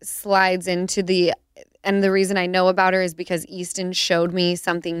always slides into and the reason I know about her is because Easton showed me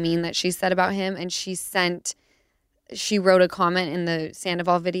something mean that she said about him, and she wrote a comment in the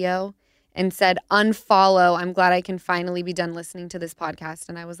Sandoval video and said, "Unfollow, I'm glad I can finally be done listening to this podcast."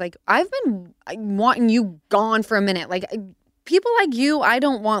 And I was like, I've been wanting you gone for a minute. Like, people like you, I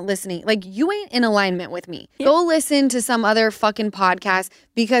don't want listening. Like, you ain't in alignment with me. Yeah. Go listen to some other fucking podcast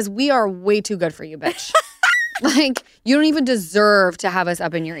because we are way too good for you, bitch. Like, you don't even deserve to have us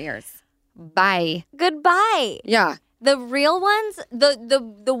up in your ears. Bye. Goodbye. Yeah. The real ones,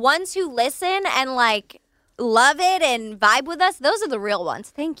 the ones who listen and like love it and vibe with us, those are the real ones.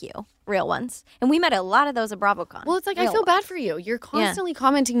 Thank you. Real ones. And we met a lot of those at BravoCon. Well, it's like, I feel bad for you. You're constantly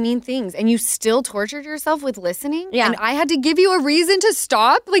commenting mean things and you still tortured yourself with listening. Yeah. And I had to give you a reason to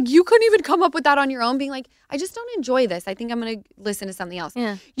stop. Like, you couldn't even come up with that on your own, being like, I just don't enjoy this. I think I'm going to listen to something else.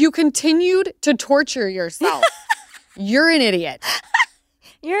 Yeah. You continued to torture yourself. You're an idiot.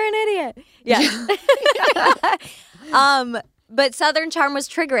 You're an idiot. Yeah. But Southern Charm was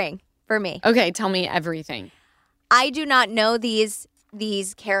triggering for me. Okay, tell me everything. I do not know these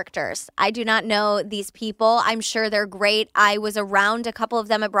characters. I do not know these people. I'm sure they're great. I was around a couple of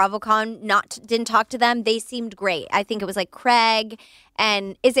them at BravoCon. Didn't talk to them. They seemed great. I think it was like Craig,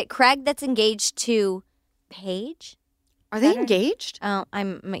 and is it Craig that's engaged to Paige? Are they engaged? Oh,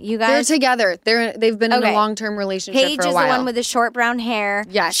 you guys. They're together. They've been in a long-term relationship Paige for a while. is the one with the short brown hair.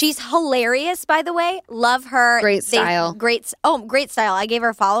 Yes. She's hilarious, by the way. Love her. Great style. Great style. I gave her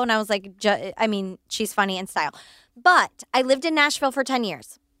a follow, and I was like, she's funny in style. But I lived in Nashville for 10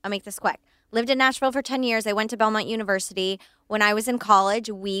 years. I'll make this quick. Lived in Nashville for 10 years. I went to Belmont University. When I was in college,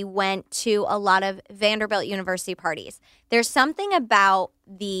 we went to a lot of Vanderbilt University parties. There's something about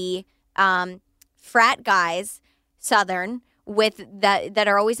the frat guys, Southern, with that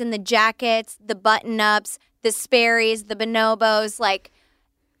are always in the jackets, the button-ups, the Sperry's, the bonobos. Like,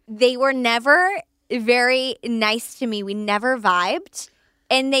 they were never very nice to me. We never vibed.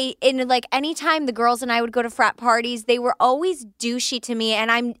 And like anytime the girls and I would go to frat parties, they were always douchey to me. And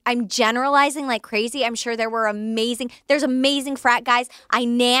I'm generalizing like crazy. I'm sure there's amazing frat guys. I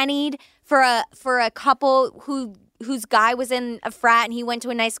nannied for a couple whose guy was in a frat and he went to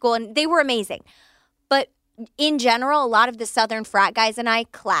a nice school, and they were amazing. But in general, a lot of the Southern frat guys and I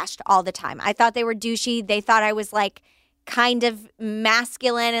clashed all the time. I thought they were douchey. They thought I was like kind of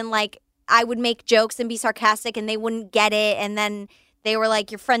masculine, and like I would make jokes and be sarcastic and they wouldn't get it. And then they were like,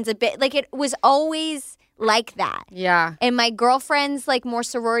 your friend's a bit, like it was always like that. Yeah. And my girlfriends, like more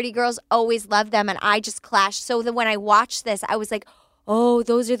sorority girls, always loved them, and I just clashed. So that when I watched this, I was like, oh,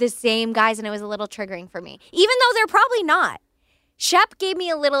 those are the same guys, and it was a little triggering for me. Even though they're probably not. Shep gave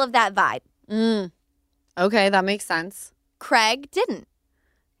me a little of that vibe. Okay, that makes sense. Craig didn't.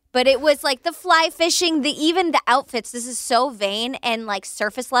 But it was like the fly fishing, even the outfits. This is so vain and like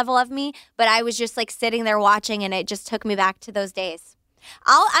surface level of me, but I was just like sitting there watching, and it just took me back to those days.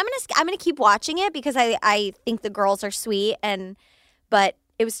 I'm gonna keep watching it because I think the girls are sweet, but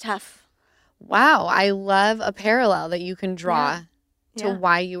it was tough. Wow, I love a parallel that you can draw to Yeah.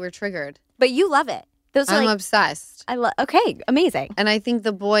 why you were triggered. But you love it. Those are I'm like, obsessed. okay, amazing. And I think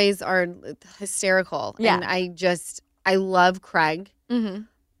the boys are hysterical. Yeah. And I love Craig. Mm-hmm.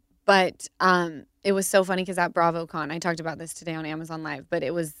 But it was so funny because at BravoCon, I talked about this today on Amazon Live, but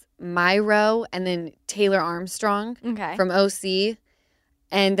it was Myro and then Taylor Armstrong Okay. from OC,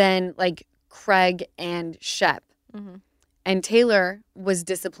 and then like Craig and Shep. Mm-hmm. And Taylor was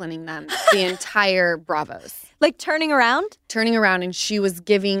disciplining them the entire Bravos. Like turning around? Turning around, and she was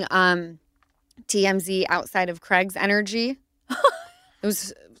giving TMZ outside of Craig's energy. It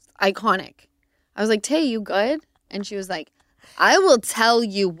was iconic. I was like, Tay, you good? And she was like, I will tell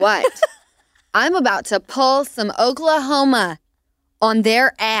you what. I'm about to pull some Oklahoma on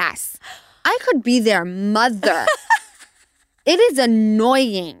their ass. I could be their mother. It is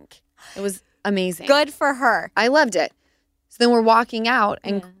annoying. It was amazing. Good for her. I loved it. So then we're walking out,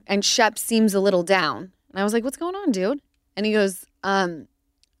 and Shep seems a little down. And I was like, what's going on, dude? And he goes,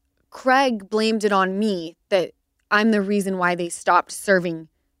 Craig blamed it on me that I'm the reason why they stopped serving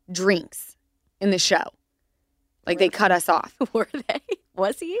drinks in the show. Like, they cut us off. Were they?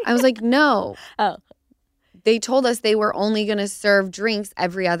 Was he? I was like, no. Oh. They told us they were only going to serve drinks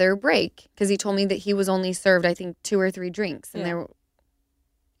every other break, because he told me that he was only served, I think, 2 or 3 drinks. And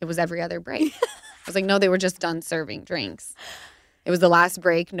it was every other break. I was like, no, they were just done serving drinks. It was the last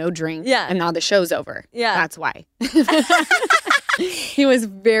break, no drink. Yeah. And now the show's over. Yeah. That's why. He was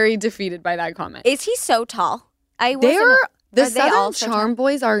very defeated by that comment. Is he so tall? The Are they all Southern so Charm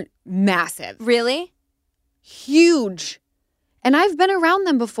Boys are massive. Really? Huge. And I've been around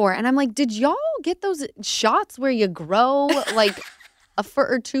them before, and I'm like, did y'all get those shots where you grow like a foot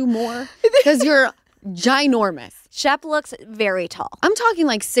or 2 more? Because you're ginormous. Shep looks very tall. I'm talking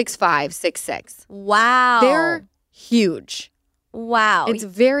like 6'5", 6'6". Wow. They're huge. Wow. It's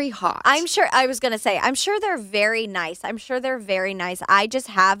very hot. I'm sure they're very nice. I just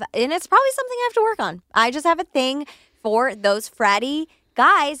have, and it's probably something I have to work on. I just have a thing for those fratty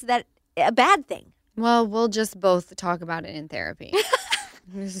guys a bad thing. Well, we'll just both talk about it in therapy.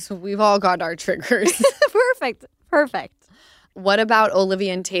 We've all got our triggers. Perfect. What about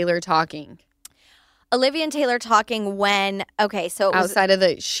Olivia and Taylor talking? Olivia and Taylor talking when, okay, so it was, Outside of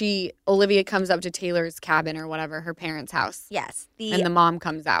Olivia comes up to Taylor's cabin or whatever, her parents' house. yes, And the mom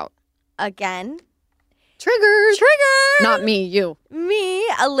comes out. again, Triggers. trigger. Not me, you. Me,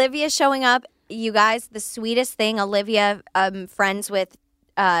 Olivia showing up. You guys, the sweetest thing. Olivia, friends with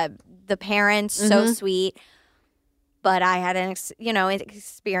the parents, so sweet. But I had an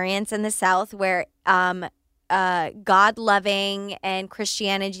experience in the South where God loving and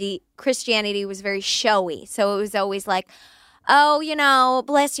Christianity was very showy. So it was always like, oh,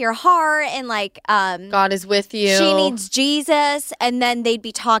 bless your heart, and like God is with you. she needs Jesus, and then they'd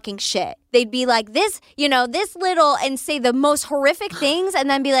be talking shit. They'd be like this little, and say the most horrific things, and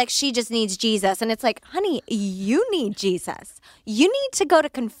then be like, she just needs Jesus. And it's like, honey, you need Jesus. You need to go to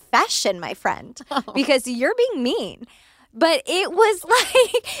confession, my friend, because you're being mean. But it was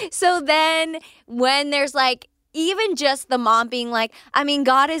like, so then when there's like, even just the mom being like, I mean,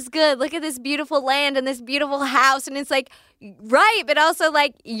 God is good. Look at this beautiful land and this beautiful house. And it's like, right. But also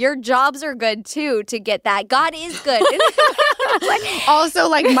like, your jobs are good too to get that. God is good. Also,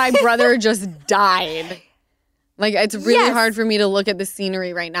 like, my brother just died. Like, it's really Yes. hard for me to look at the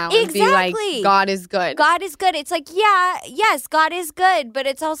scenery right now and be like, Exactly. God is good. God is good. It's like, yes, God is good. But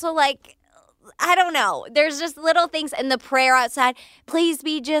it's also like, I don't know. There's just little things in the prayer outside. Please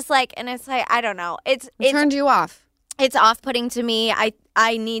be just like, and it's like, I don't know. It turned you off. It's off-putting to me.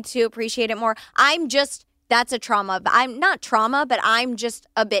 I need to appreciate it more. I'm just that's a trauma. But I'm not trauma, but I'm just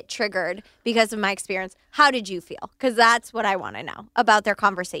a bit triggered because of my experience. How did you feel? Because that's what I want to know about their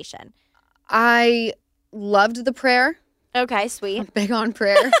conversation. I loved the prayer. Okay, sweet. I'm big on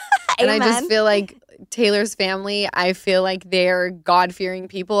prayer. And I just feel like Taylor's family, I feel like they're God-fearing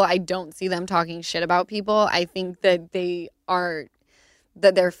people. I don't see them talking shit about people. I think that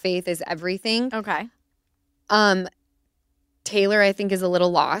that their faith is everything. Okay. Taylor, I think, is a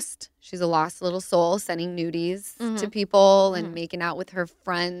little lost. She's a lost little soul, sending nudies to people and making out with her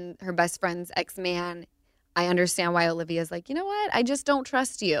best friend's ex-man. I understand why Olivia's like, you know what? I just don't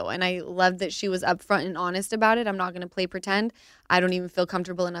trust you. And I love that she was upfront and honest about it. I'm not going to play pretend. I don't even feel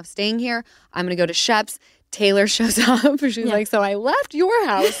comfortable enough staying here. I'm going to go to Shep's. Taylor shows up. She's like, so I left your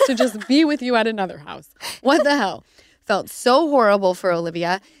house to just be with you at another house. What the hell? Felt so horrible for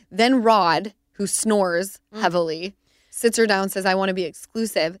Olivia. Then Rod, who snores heavily, sits her down, says, I want to be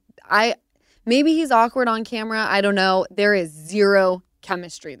exclusive. Maybe he's awkward on camera. I don't know. There is zero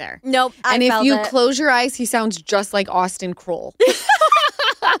chemistry there. Nope. And if you close your eyes, he sounds just like Austin Kroll. I'm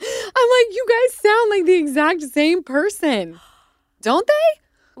like, you guys sound like the exact same person. Don't they?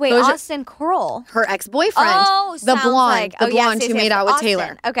 Wait, Austin Kroll. Her ex-boyfriend. Oh, the blonde. The blonde who made out with Austin.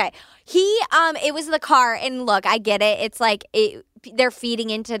 Taylor. Okay. It was the car, and look, I get it. It's like they're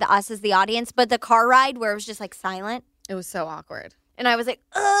feeding into us as the audience, but the car ride where it was just like silent. It was so awkward. And I was like,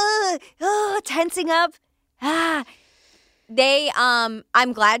 tensing up. I'm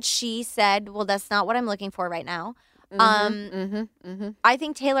glad she said, well, that's not what I'm looking for right now. I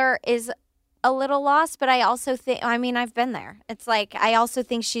think Taylor is a little lost, but I also think, I've been there. It's like, I also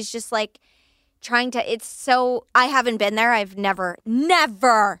think she's just like trying to, I haven't been there. I've never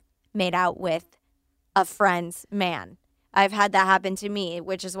made out with a friend's man. I've had that happen to me,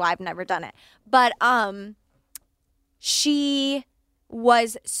 which is why I've never done it. But, she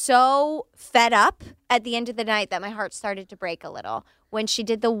was so fed up at the end of the night that my heart started to break a little when she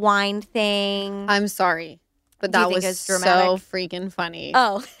did the wine thing. I'm sorry, but that was so freaking funny.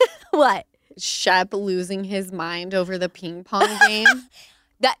 Oh, what? Shep losing his mind over the ping pong game.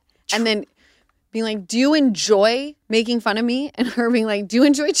 And then being like, do you enjoy making fun of me? And her being like, do you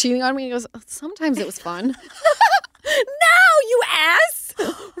enjoy cheating on me? And he goes, sometimes it was fun. No, you ass.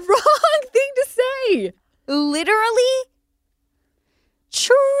 Wrong thing to say. Literally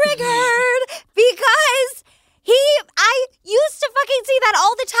triggered because I used to fucking see that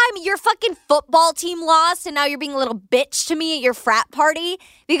all the time. Your fucking football team lost and now you're being a little bitch to me at your frat party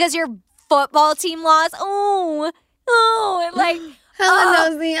because your football team lost. Helen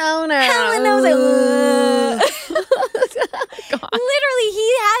knows the owner. Helen knows it. Literally,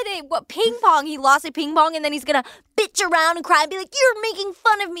 he had ping pong. He lost at ping pong and then he's going to bitch around and cry and be like, you're making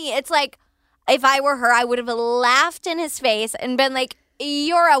fun of me. It's like, if I were her, I would have laughed in his face and been like,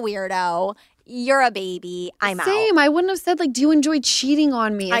 you're a weirdo. You're a baby. I'm out. Same. I wouldn't have said, like, do you enjoy cheating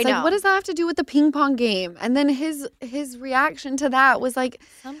on me? It's I know. like, what does that have to do with the ping pong game? And then his reaction to that was like,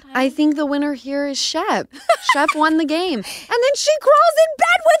 I think the winner here is Shep. Shep won the game. And then she crawls in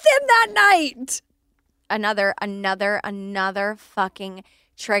bed with him that night. Another fucking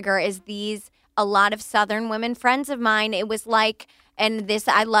trigger is a lot of Southern women friends of mine. It was like,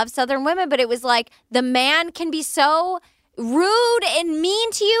 I love Southern women, but it was like the man can be so rude and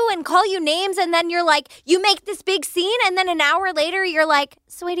mean to you and call you names, and then you're like, you make this big scene, and then an hour later you're like,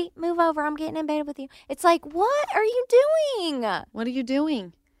 sweetie, move over, I'm getting in bed with you. It's like, what are you doing? What are you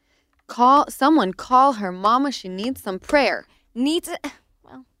doing? Call her mama. She needs some prayer. And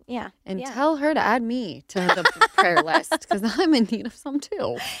tell her to add me to the prayer list because I'm in need of some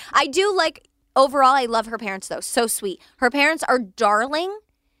too. I do like, overall, I love her parents though. So sweet. Her parents are darling.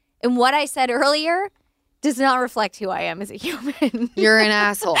 And what I said earlier does not reflect who I am as a human. You're an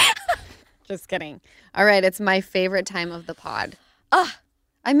asshole. Just kidding. All right. It's my favorite time of the pod.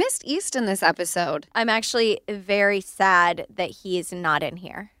 I missed Easton this episode. I'm actually very sad that he is not in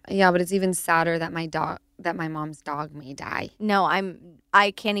here. Yeah, but it's even sadder that my mom's dog may die. No,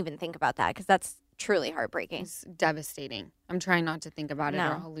 I can't even think about that because that's truly heartbreaking. It's devastating. I'm trying not to think about it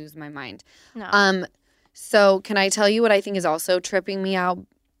or I'll lose my mind. No. So can I tell you what I think is also tripping me out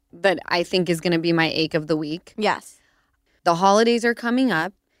that I think is going to be my ache of the week? Yes. The holidays are coming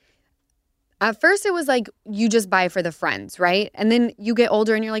up. At first, it was like you just buy for the friends, right? And then you get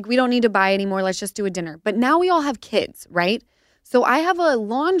older and you're like, we don't need to buy anymore. Let's just do a dinner. But now we all have kids, right? So I have a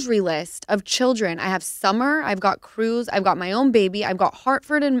laundry list of children. I have Summer. I've got Cruz. I've got my own baby. I've got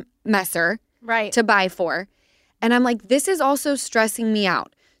Hartford and Messer to buy for. And I'm like, this is also stressing me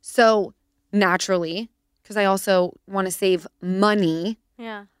out. So naturally, because I also want to save money.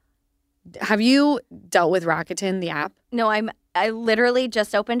 Yeah. Have you dealt with Rakuten, the app? No, I'm I literally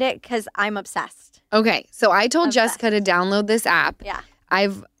just opened it because I'm obsessed. Okay, so I told Obsessed. Jessica to download this app. Yeah.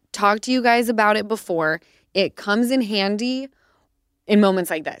 I've talked to you guys about it before. It comes in handy in moments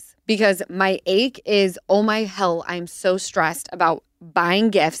like this because my ache is, oh my hell, I'm so stressed about buying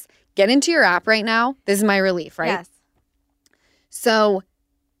gifts. Get into your app right now. This is my relief, right? Yes. So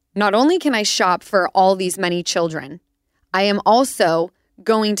not only can I shop for all these many children, I am also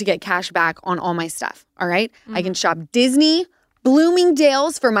going to get cash back on all my stuff, all right? I can shop Disney,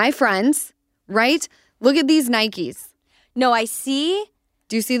 Bloomingdale's for my friends, right? Look at these Nikes. No, I see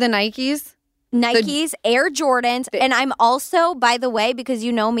Do you see the Nikes? Nikes, Air Jordans, and I'm also, by the way, because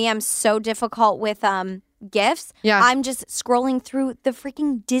you know me, I'm so difficult with gifts. Yeah. I'm just scrolling through the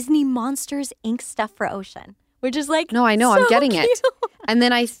freaking Disney Monsters Inc. stuff for Ocean, which is like No, I know. so I'm getting cute. it. And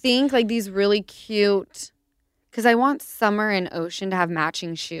then I think like these really cute, because I want Summer and Ocean to have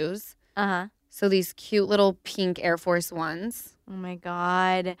matching shoes. Uh-huh. So these cute little pink Air Force Ones. Oh my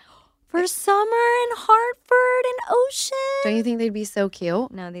God. For Summer and Hartford and Ocean. Don't you think they'd be so cute?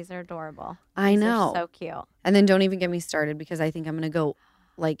 No, these are adorable. I These are know. so cute. And then don't even get me started because I think I'm going to go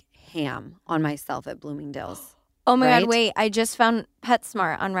like ham on myself at Bloomingdale's. Oh my Right? God, wait. I just found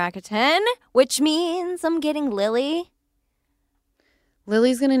PetSmart on Rakuten, which means I'm getting Lily.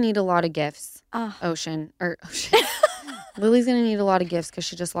 Lily's going to need a lot of gifts. Oh. Ocean. Lily's going to need a lot of gifts because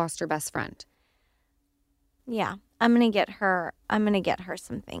she just lost her best friend. Yeah. I'm gonna get her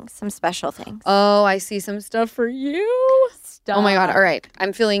some things, some special things. Oh, I see some stuff for you. Stop. Oh my God. All right.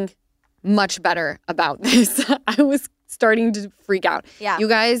 I'm feeling much better about this. I was starting to freak out. Yeah. You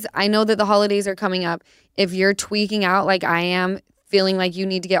guys, I know that the holidays are coming up. If you're tweaking out like I am, feeling like you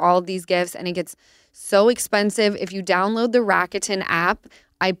need to get all of these gifts and it gets so expensive, if you download the Rakuten app,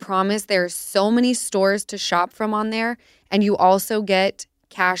 I promise there are so many stores to shop from on there, and you also get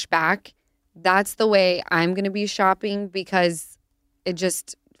cash back. That's the way I'm going to be shopping because it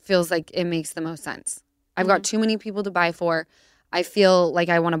just feels like it makes the most sense. I've got too many people to buy for. I feel like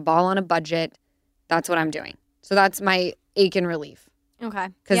I want to ball on a budget. That's what I'm doing. So that's my ache and relief Okay.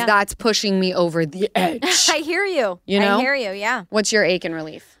 because that's pushing me over the edge. I hear you. You know? I hear you, yeah. What's your ache and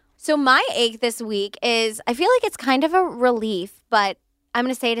relief? So my ache this week is, I feel like it's kind of a relief, but I'm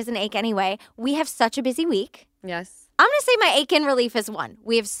going to say it as an ache anyway. We have such a busy week. Yes. I'm going to say my ache and relief is one.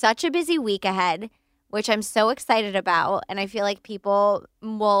 We have such a busy week ahead, which I'm so excited about, and I feel like people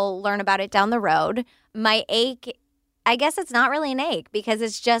will learn about it down the road. My ache, I guess it's not really an ache because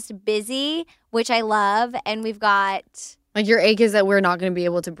it's just busy, which I love, and we've got... Like your ache is that we're not going to be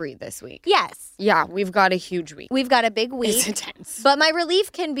able to breathe this week. Yes. Yeah, we've got a huge week. We've got a big week. It's intense. But my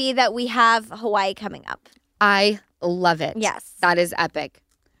relief can be that we have Hawaii coming up. I love it. Yes. That is epic.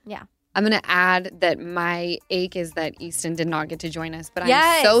 Yeah. I'm going to add that my ache is that Easton did not get to join us, but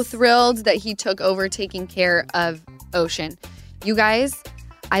Yes. I'm so thrilled that he took over taking care of Ocean. You guys,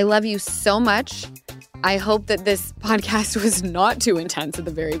 I love you so much. I hope that this podcast was not too intense at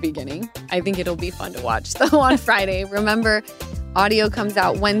the very beginning. I think it'll be fun to watch, though, on Friday. Remember, audio comes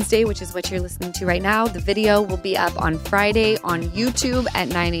out Wednesday, which is what you're listening to right now. The video will be up on Friday on YouTube at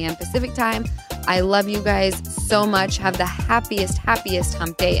 9 a.m. Pacific time. I love you guys so much. Have the happiest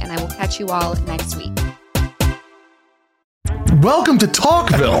hump day, and I will catch you all next week. Welcome to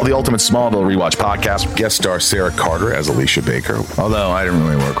Talkville. The Ultimate Smallville Rewatch Podcast. Guest star Sarah Carter as Alicia Baker. Although I didn't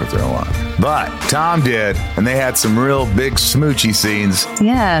really work with her a lot. But Tom did, and they had some real big smoochy scenes.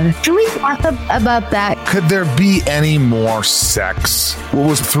 Yeah. Should we talk about that? Could there be any more sex? What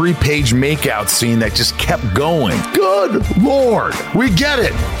was a 3-page makeout scene that just kept going? Good Lord, we get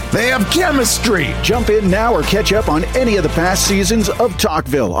it. They have chemistry. Jump in now or catch up on any of the past seasons of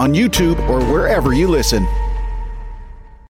Talkville on YouTube or wherever you listen.